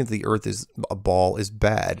 Repeating that the earth is a ball is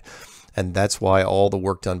bad. And that's why all the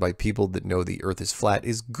work done by people that know the earth is flat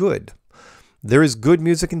is good. There is good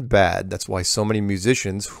music and bad. That's why so many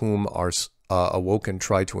musicians whom are awoken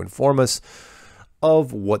try to inform us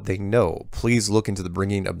of what they know. Please look into the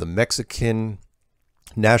bringing of the Mexican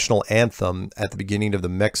national anthem at the beginning of the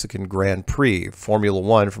Mexican Grand Prix, Formula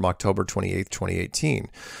One, from October 28, 2018.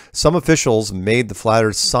 Some officials made the flat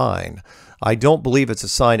earth sign. I don't believe it's a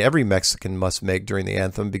sign every Mexican must make during the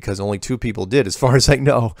anthem because only 2 people did, as far as I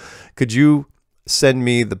know. Could you send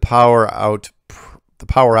me the power out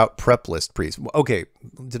prep list, please? Okay,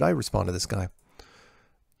 did I respond to this guy?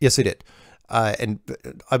 Yes, I did.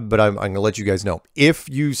 But I'm going to let you guys know. If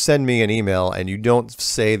you send me an email and you don't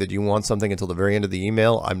say that you want something until the very end of the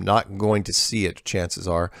email, I'm not going to see it, chances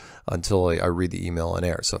are, until I read the email on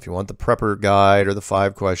air. So if you want the prepper guide or the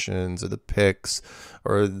 5 questions or the picks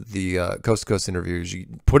or the coast-to-coast interviews, you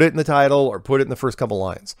put it in the title or put it in the first couple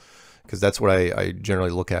lines, because that's what I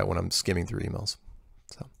generally look at when I'm skimming through emails.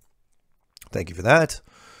 So thank you for that.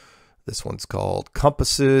 This one's called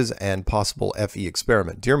Compasses and Possible FE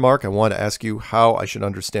Experiment. Dear Mark, I want to ask you how I should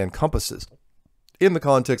understand compasses in the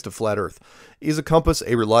context of flat Earth. Is a compass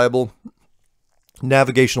a reliable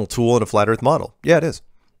navigational tool in a flat Earth model? Yeah, it is.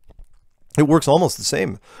 It works almost the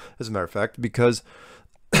same, as a matter of fact, because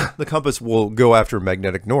the compass will go after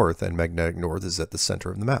magnetic north, and magnetic north is at the center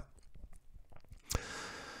of the map.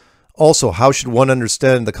 Also, how should one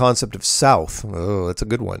understand the concept of south? Oh, that's a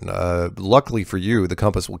good one. Luckily for you, the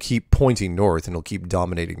compass will keep pointing north and it'll keep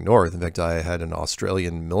dominating north. In fact, I had an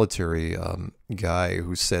Australian military guy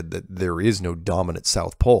who said that there is no dominant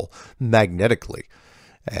South Pole magnetically.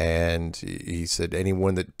 And he said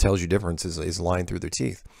anyone that tells you difference is lying through their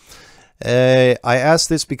teeth. I asked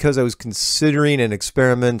this because I was considering an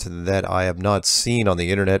experiment that I have not seen on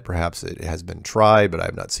the internet. Perhaps it has been tried, but I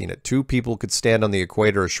have not seen it. 2 people could stand on the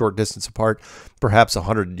equator a short distance apart, perhaps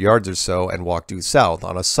 100 yards or so, and walk due south.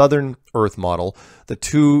 On a southern Earth model, the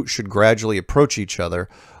 2 should gradually approach each other,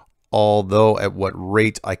 although at what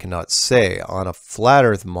rate I cannot say. On a flat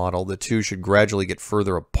Earth model, the 2 should gradually get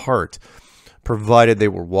further apart, provided they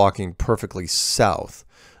were walking perfectly south.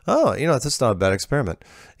 Oh, that's not a bad experiment.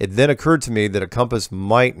 It then occurred to me that a compass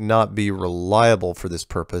might not be reliable for this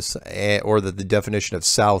purpose, or that the definition of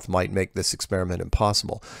south might make this experiment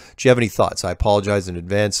impossible. Do you have any thoughts? I apologize in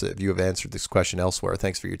advance if you have answered this question elsewhere.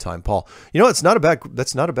 Thanks for your time, Paul. That's not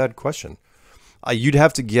a bad question. You'd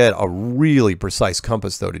have to get a really precise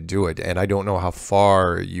compass, though, to do it, and I don't know how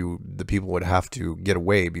far the people would have to get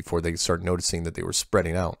away before they start noticing that they were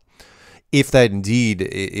spreading out. If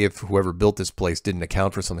whoever built this place didn't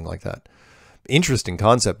account for something like that. Interesting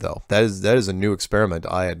concept, though. That is a new experiment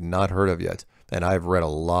I had not heard of yet, and I've read a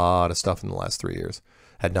lot of stuff in the last 3 years.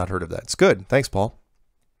 Had not heard of that. It's good. Thanks, Paul.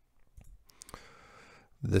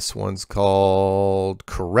 This one's called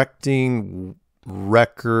Correcting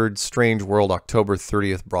Record, Strange World, October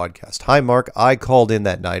 30th broadcast. Hi, Mark. I called in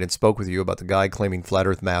that night and spoke with you about the guy claiming flat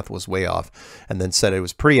earth math was way off, and then said it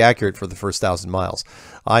was pretty accurate for the first 1,000 miles.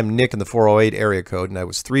 I'm Nick in the 408 area code, and I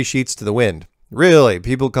was 3 sheets to the wind. Really?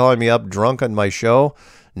 People calling me up drunk on my show?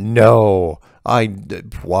 No.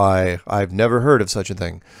 Why? I've never heard of such a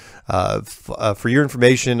thing. For your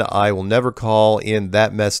information, I will never call in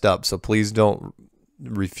that messed up, so please don't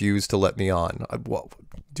refuse to let me on.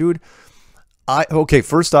 Dude, okay,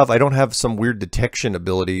 first off, I don't have some weird detection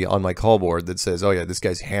ability on my call board that says, oh yeah, this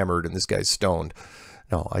guy's hammered and this guy's stoned.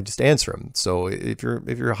 No, I just answer him. So if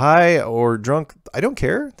you're high or drunk, I don't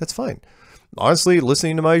care. That's fine. Honestly,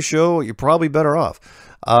 listening to my show, you're probably better off.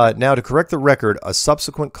 Now, to correct the record, a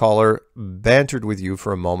subsequent caller bantered with you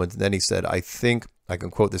for a moment, and then he said, I think, I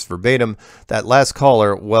can quote this verbatim, that last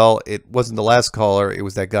caller, well, it wasn't the last caller, it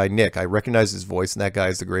was that guy Nick. I recognize his voice, and that guy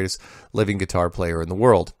is the greatest living guitar player in the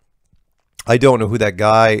world. I don't know who that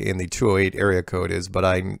guy in the 208 area code is, but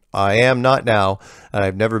I am not now, and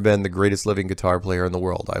I've never been the greatest living guitar player in the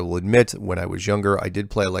world. I will admit, when I was younger, I did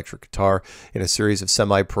play electric guitar in a series of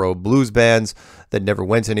semi-pro blues bands that never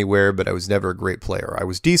went anywhere, but I was never a great player. I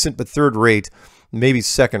was decent, but third-rate, maybe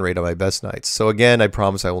second-rate on my best nights. So again, I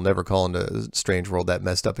promise I will never call into Strange World that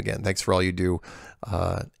messed up again. Thanks for all you do,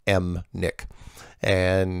 M. Nick.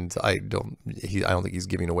 And I don't think he's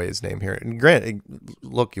giving away his name here. And Grant,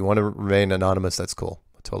 look, you want to remain anonymous, that's cool.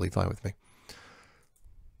 Totally fine with me.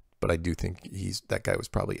 But I do think that guy was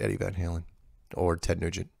probably Eddie Van Halen or Ted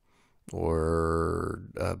Nugent or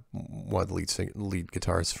one of the lead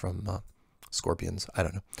guitarists from Scorpions. I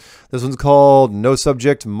don't know. This one's called No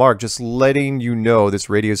Subject. Mark, just letting you know this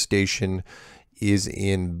radio station is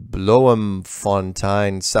in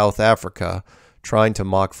Bloemfontein, South Africa, trying to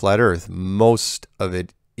mock flat earth. Most of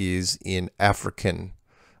it is in African,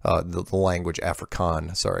 the language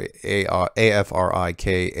Afrikaan, sorry, Afrikaan.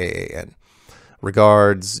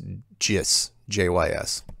 Regards, Jys,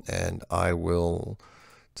 Jys. And I will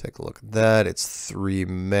take a look at that. It's 3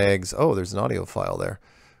 megs. Oh, there's an audio file there.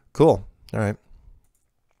 Cool. All right.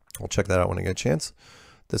 I'll check that out when I get a chance.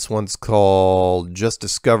 This one's called Just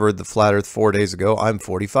Discovered the Flat Earth 4 days ago. I'm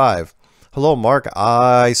 45. Hello, Mark.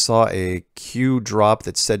 I saw a Q drop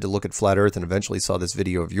that said to look at flat earth and eventually saw this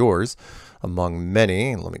video of yours among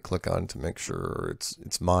many. Let me click on to make sure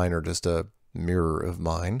it's mine or just a mirror of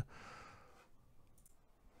mine.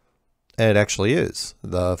 And it actually is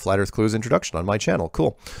the Flat Earth Clues introduction on my channel.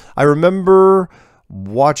 Cool. I remember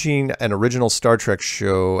watching an original Star Trek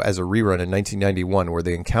show as a rerun in 1991 where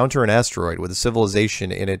they encounter an asteroid with a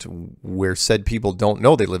civilization in it where said people don't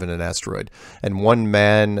know they live in an asteroid. And one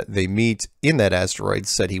man they meet in that asteroid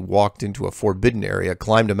said he walked into a forbidden area,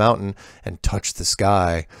 climbed a mountain, and touched the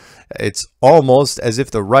sky. It's almost as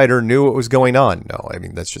if the writer knew what was going on. No, I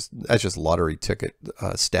mean, that's just lottery ticket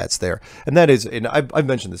stats there. And that is, and I've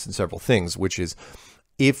mentioned this in several things, which is,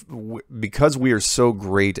 because we are so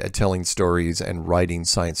great at telling stories and writing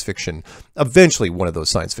science fiction, eventually one of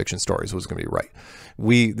those science fiction stories was going to be right.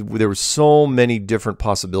 There were so many different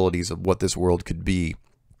possibilities of what this world could be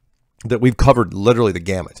that we've covered literally the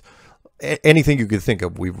gamut. Anything you could think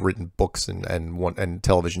of, we've written books and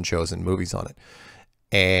television shows and movies on it.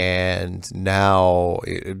 And now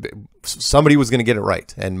somebody was going to get it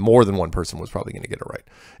right, and more than one person was probably going to get it right.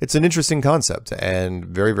 It's an interesting concept and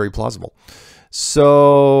very, very plausible.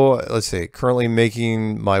 So let's see, currently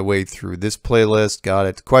making my way through this playlist. Got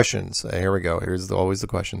it. Questions. Here we go. Here's always the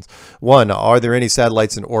questions. 1, are there any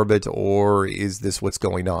satellites in orbit, or is this what's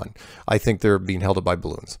going on? I think they're being held up by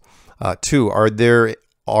balloons. 2,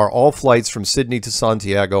 are all flights from Sydney to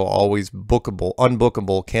Santiago always bookable,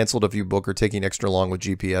 unbookable, canceled if you book, or taking extra long with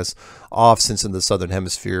GPS off since in the southern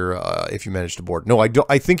hemisphere if you manage to board? No, I don't.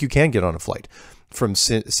 I think you can get on a flight from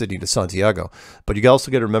Sydney to Santiago, but you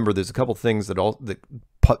also got to remember there's a couple things that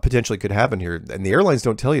potentially could happen here, and the airlines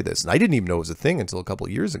don't tell you this, and I didn't even know it was a thing until a couple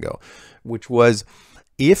of years ago, which was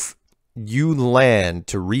if you land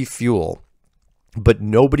to refuel but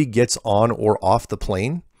nobody gets on or off the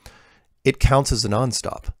plane, it counts as a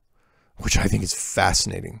nonstop, which I think is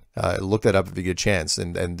fascinating. Look that up if you get a chance.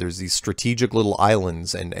 And there's these strategic little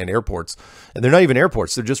islands and airports, and they're not even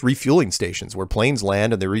airports. They're just refueling stations where planes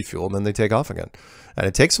land and they refuel and then they take off again. And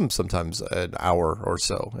it takes them sometimes an hour or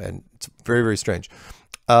so. And it's very, very strange.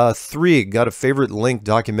 3, got a favorite link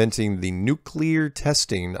documenting the nuclear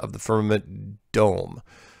testing of the Firmament Dome.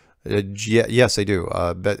 Yes, I do.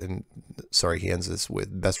 Sorry, he ends this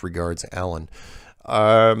with best regards, Alan.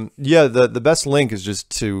 Yeah, the best link is just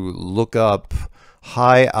to look up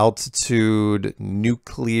high altitude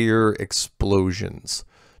nuclear explosions.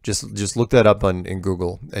 Just look that up in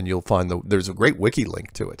Google, and you'll find there's a great wiki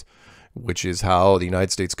link to it, which is how the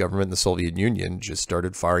United States government and the Soviet Union just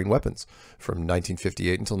started firing weapons from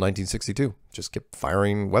 1958 until 1962. Just kept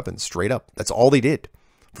firing weapons straight up. That's all they did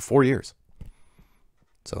for 4 years.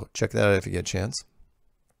 So check that out if you get a chance.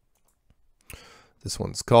 This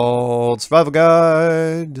one's called Survival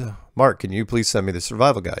Guide. Mark, can you please send me the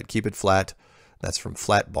survival guide? Keep it flat. That's from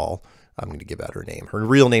Flatball. I'm going to give out her name. Her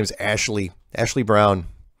real name is Ashley. Ashley Brown.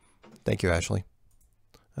 Thank you, Ashley.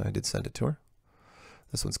 I did send it to her.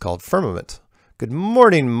 This one's called Firmament. Good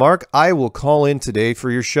morning, Mark. I will call in today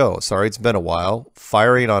for your show. Sorry, it's been a while.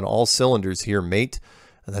 Firing on all cylinders here, mate.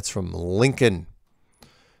 And that's from Lincoln.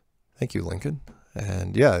 Thank you, Lincoln.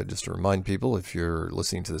 And yeah, just to remind people, if you're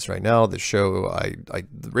listening to this right now, the show,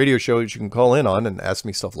 the radio show that you can call in on and ask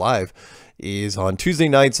me stuff live is on Tuesday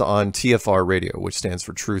nights on TFR Radio, which stands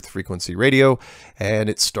for Truth Frequency Radio. And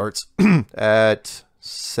it starts at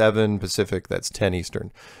 7 Pacific, that's 10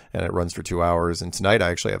 Eastern, and it runs for 2 hours. And tonight I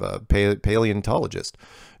actually have a paleontologist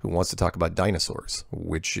who wants to talk about dinosaurs,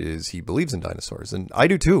 which is, he believes in dinosaurs. And I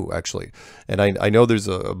do too, actually. And I know there's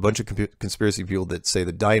a bunch of conspiracy people that say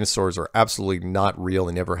the dinosaurs are absolutely not real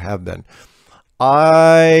and never have been.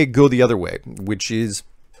 I go the other way, which is,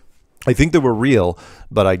 I think they were real,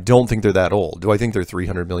 but I don't think they're that old. Do I think they're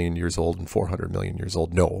 300 million years old and 400 million years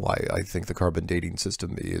old? No, I think the carbon dating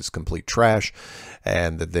system is complete trash,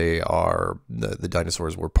 and that the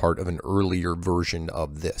dinosaurs were part of an earlier version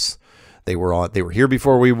of this. They were here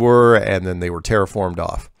before we were, and then they were terraformed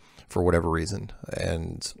off for whatever reason,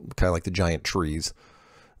 and kind of like the giant trees,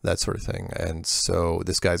 that sort of thing. And so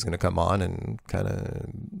this guy's going to come on and kind of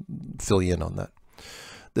fill you in on that.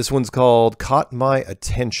 This one's called Caught My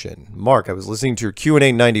Attention. Mark, I was listening to your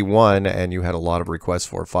Q&A 91, and you had a lot of requests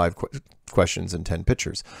for 5 questions and 10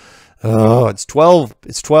 pictures. Oh, it's 12.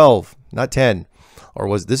 It's 12, not 10.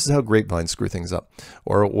 Or this is how grapevines screw things up.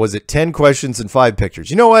 Or was it 10 questions and 5 pictures?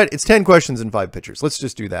 You know what? It's 10 questions and 5 pictures. Let's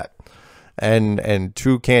just do that. And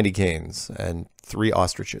 2 candy canes and 3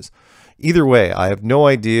 ostriches. Either way, I have no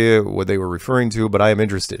idea what they were referring to, but I am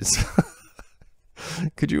interested.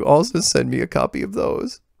 Could you also send me a copy of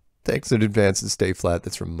those? Thanks in advance and stay flat.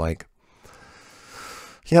 That's from Mike.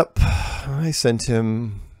 Yep. I sent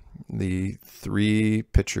him the 3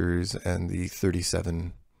 pictures and the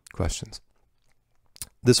 37 questions.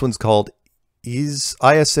 This one's called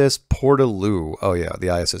ISS Portaloo. Oh yeah,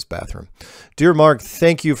 the ISS bathroom. Dear Mark,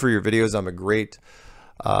 thank you for your videos. They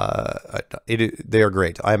are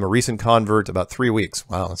great. I am a recent convert, about 3 weeks.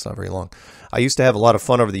 Wow, that's not very long. I used to have a lot of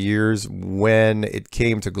fun over the years. When it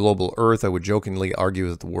came to global Earth, I would jokingly argue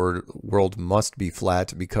that the world must be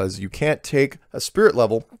flat because you can't take a spirit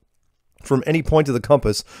level from any point of the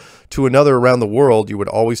compass to another around the world. You would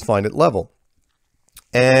always find it level.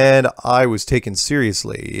 And I was taken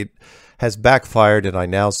seriously. It has backfired, and I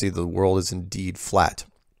now see the world is indeed flat.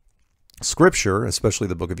 Scripture, especially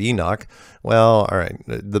the Book of Enoch, well, all right,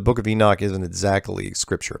 the Book of Enoch isn't exactly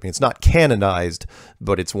Scripture. I mean, it's not canonized,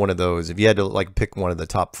 but it's one of those, if you had to like pick one of the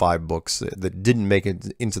top 5 books that didn't make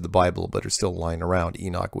it into the Bible but are still lying around,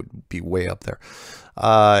 Enoch would be way up there,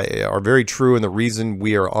 are very true, and the reason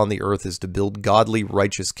we are on the earth is to build godly,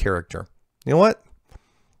 righteous character. You know what?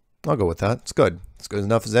 I'll go with that. It's good. It's good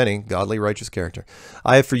enough as any. Godly, righteous character.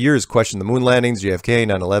 I have for years questioned the moon landings, JFK,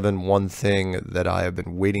 9/11. One thing that I have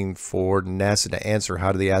been waiting for NASA to answer: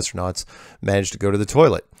 how do the astronauts manage to go to the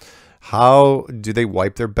toilet? How do they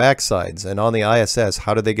wipe their backsides? And on the ISS,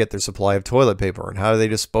 how do they get their supply of toilet paper? And how do they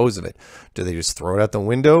dispose of it? Do they just throw it out the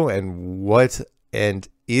window? And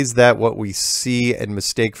is that what we see and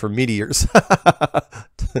mistake for meteors?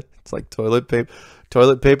 It's like toilet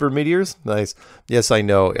paper meteors? Nice. Yes, I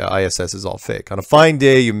know ISS is all fake. On a fine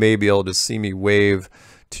day, you may be able to see me wave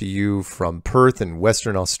to you from Perth in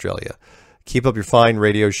Western Australia. Keep up your fine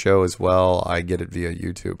radio show as well. I get it via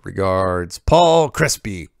YouTube. Regards, Paul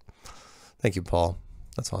Crespi. Thank you, Paul.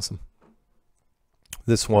 That's awesome.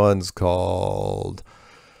 This one's called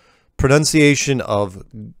Pronunciation of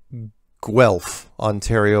Guelph,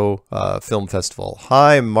 Ontario Film Festival.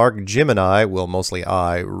 Hi, Mark, Jim, and I, well, mostly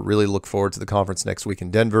I, really look forward to the conference next week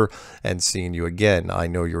in Denver and seeing you again. I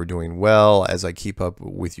know you're doing well as I keep up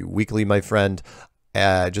with you weekly, my friend.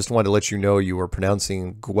 Just wanted to let you know you are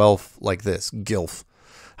pronouncing Guelph like this, Gilf.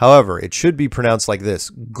 However, it should be pronounced like this,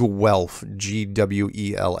 Guelph,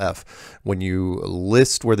 Gwelf. When you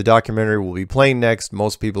list where the documentary will be playing next,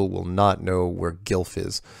 most people will not know where Gilf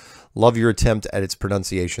is. Love your attempt at its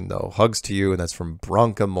pronunciation, though. Hugs to you, and that's from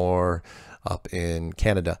Bronca Moore up in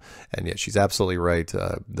Canada. And yeah, she's absolutely right.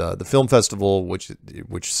 The film festival, which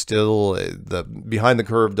still the Behind the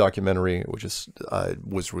Curve documentary, which is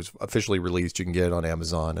was officially released. You can get it on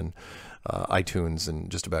Amazon and iTunes and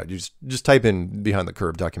just about. You just type in Behind the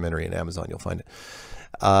Curve documentary in Amazon, you'll find it.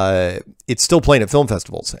 It's still playing at film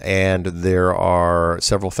festivals, and there are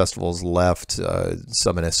several festivals left,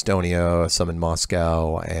 some in Estonia, some in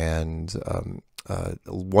Moscow, and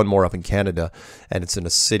one more up in Canada, and it's in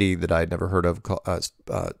a city that I'd never heard of,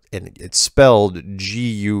 and it's spelled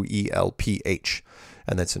Guelph,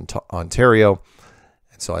 and that's in Ontario,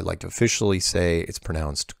 and so I'd like to officially say it's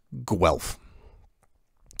pronounced Guelph.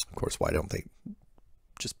 Of course, why don't they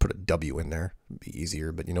just put a W in there? It'd be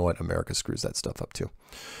easier, but you know what? America screws that stuff up too.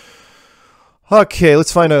 Okay,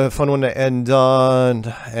 let's find a fun one to end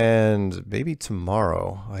on, and maybe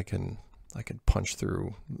tomorrow I can punch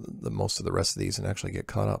through most of the rest of these and actually get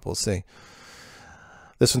caught up. We'll see.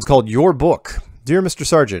 This one's called Your Book. Dear Mr.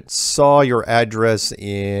 Sargent, saw your address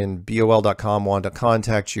in bol.com, want to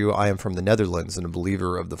contact you. I am from the Netherlands and a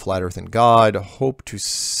believer of the flat earth and God. Hope to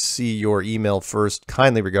see your email first.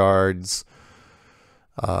 Kindly regards,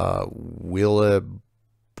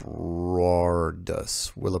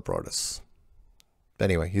 Willebrodus.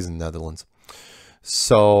 Anyway, he's in the Netherlands.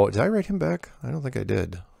 So, did I write him back? I don't think I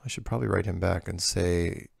did. I should probably write him back and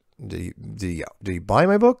say, did he buy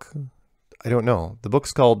my book? I don't know. The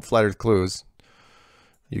book's called Flat Earth Clues.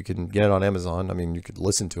 You can get it on Amazon. I mean, you could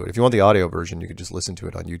listen to it. If you want the audio version, you could just listen to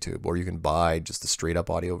it on YouTube, or you can buy just the straight up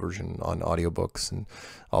audio version on audiobooks and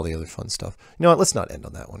all the other fun stuff. You know what? Let's not end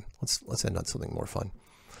on that one. Let's end on something more fun.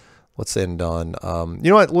 Let's end on, you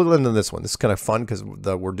know what? We'll end on this one. This is kind of fun because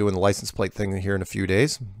we're doing the license plate thing here in a few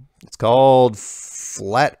days. It's called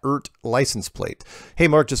Flat Earth License Plate. Hey,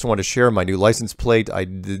 Mark, just want to share my new license plate. I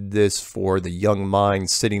did this for the young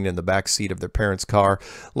minds sitting in the back seat of their parents' car,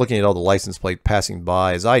 looking at all the license plate passing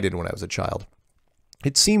by as I did when I was a child.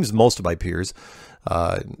 It seems most of my peers,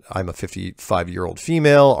 I'm a 55-year-old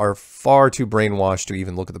female, are far too brainwashed to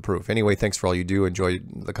even look at the proof. Anyway, thanks for all you do. Enjoy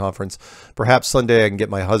the conference. Perhaps someday I can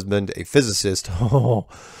get my husband, a physicist, to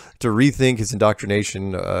rethink his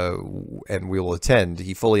indoctrination, and we will attend.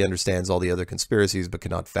 He fully understands all the other conspiracies, but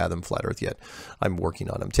cannot fathom flat Earth yet. I'm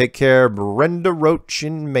working on him. Take care, Brenda Roach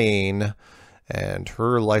in Maine. And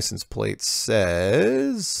her license plate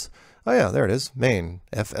says, oh yeah, there it is, Maine,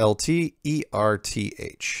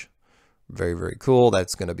 FLTERTH. Very, very cool.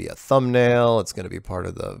 That's going to be a thumbnail. It's going to be part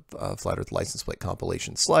of the Flat Earth license plate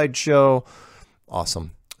compilation slideshow.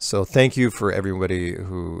 Awesome. So thank you for everybody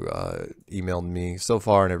who emailed me so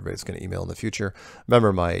far, and everybody's going to email in the future.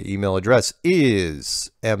 Remember, my email address is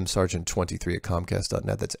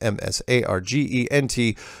msargent23@comcast.net. That's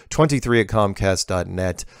MSARGENT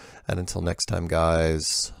 23@comcast.net. And until next time,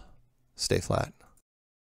 guys, stay flat.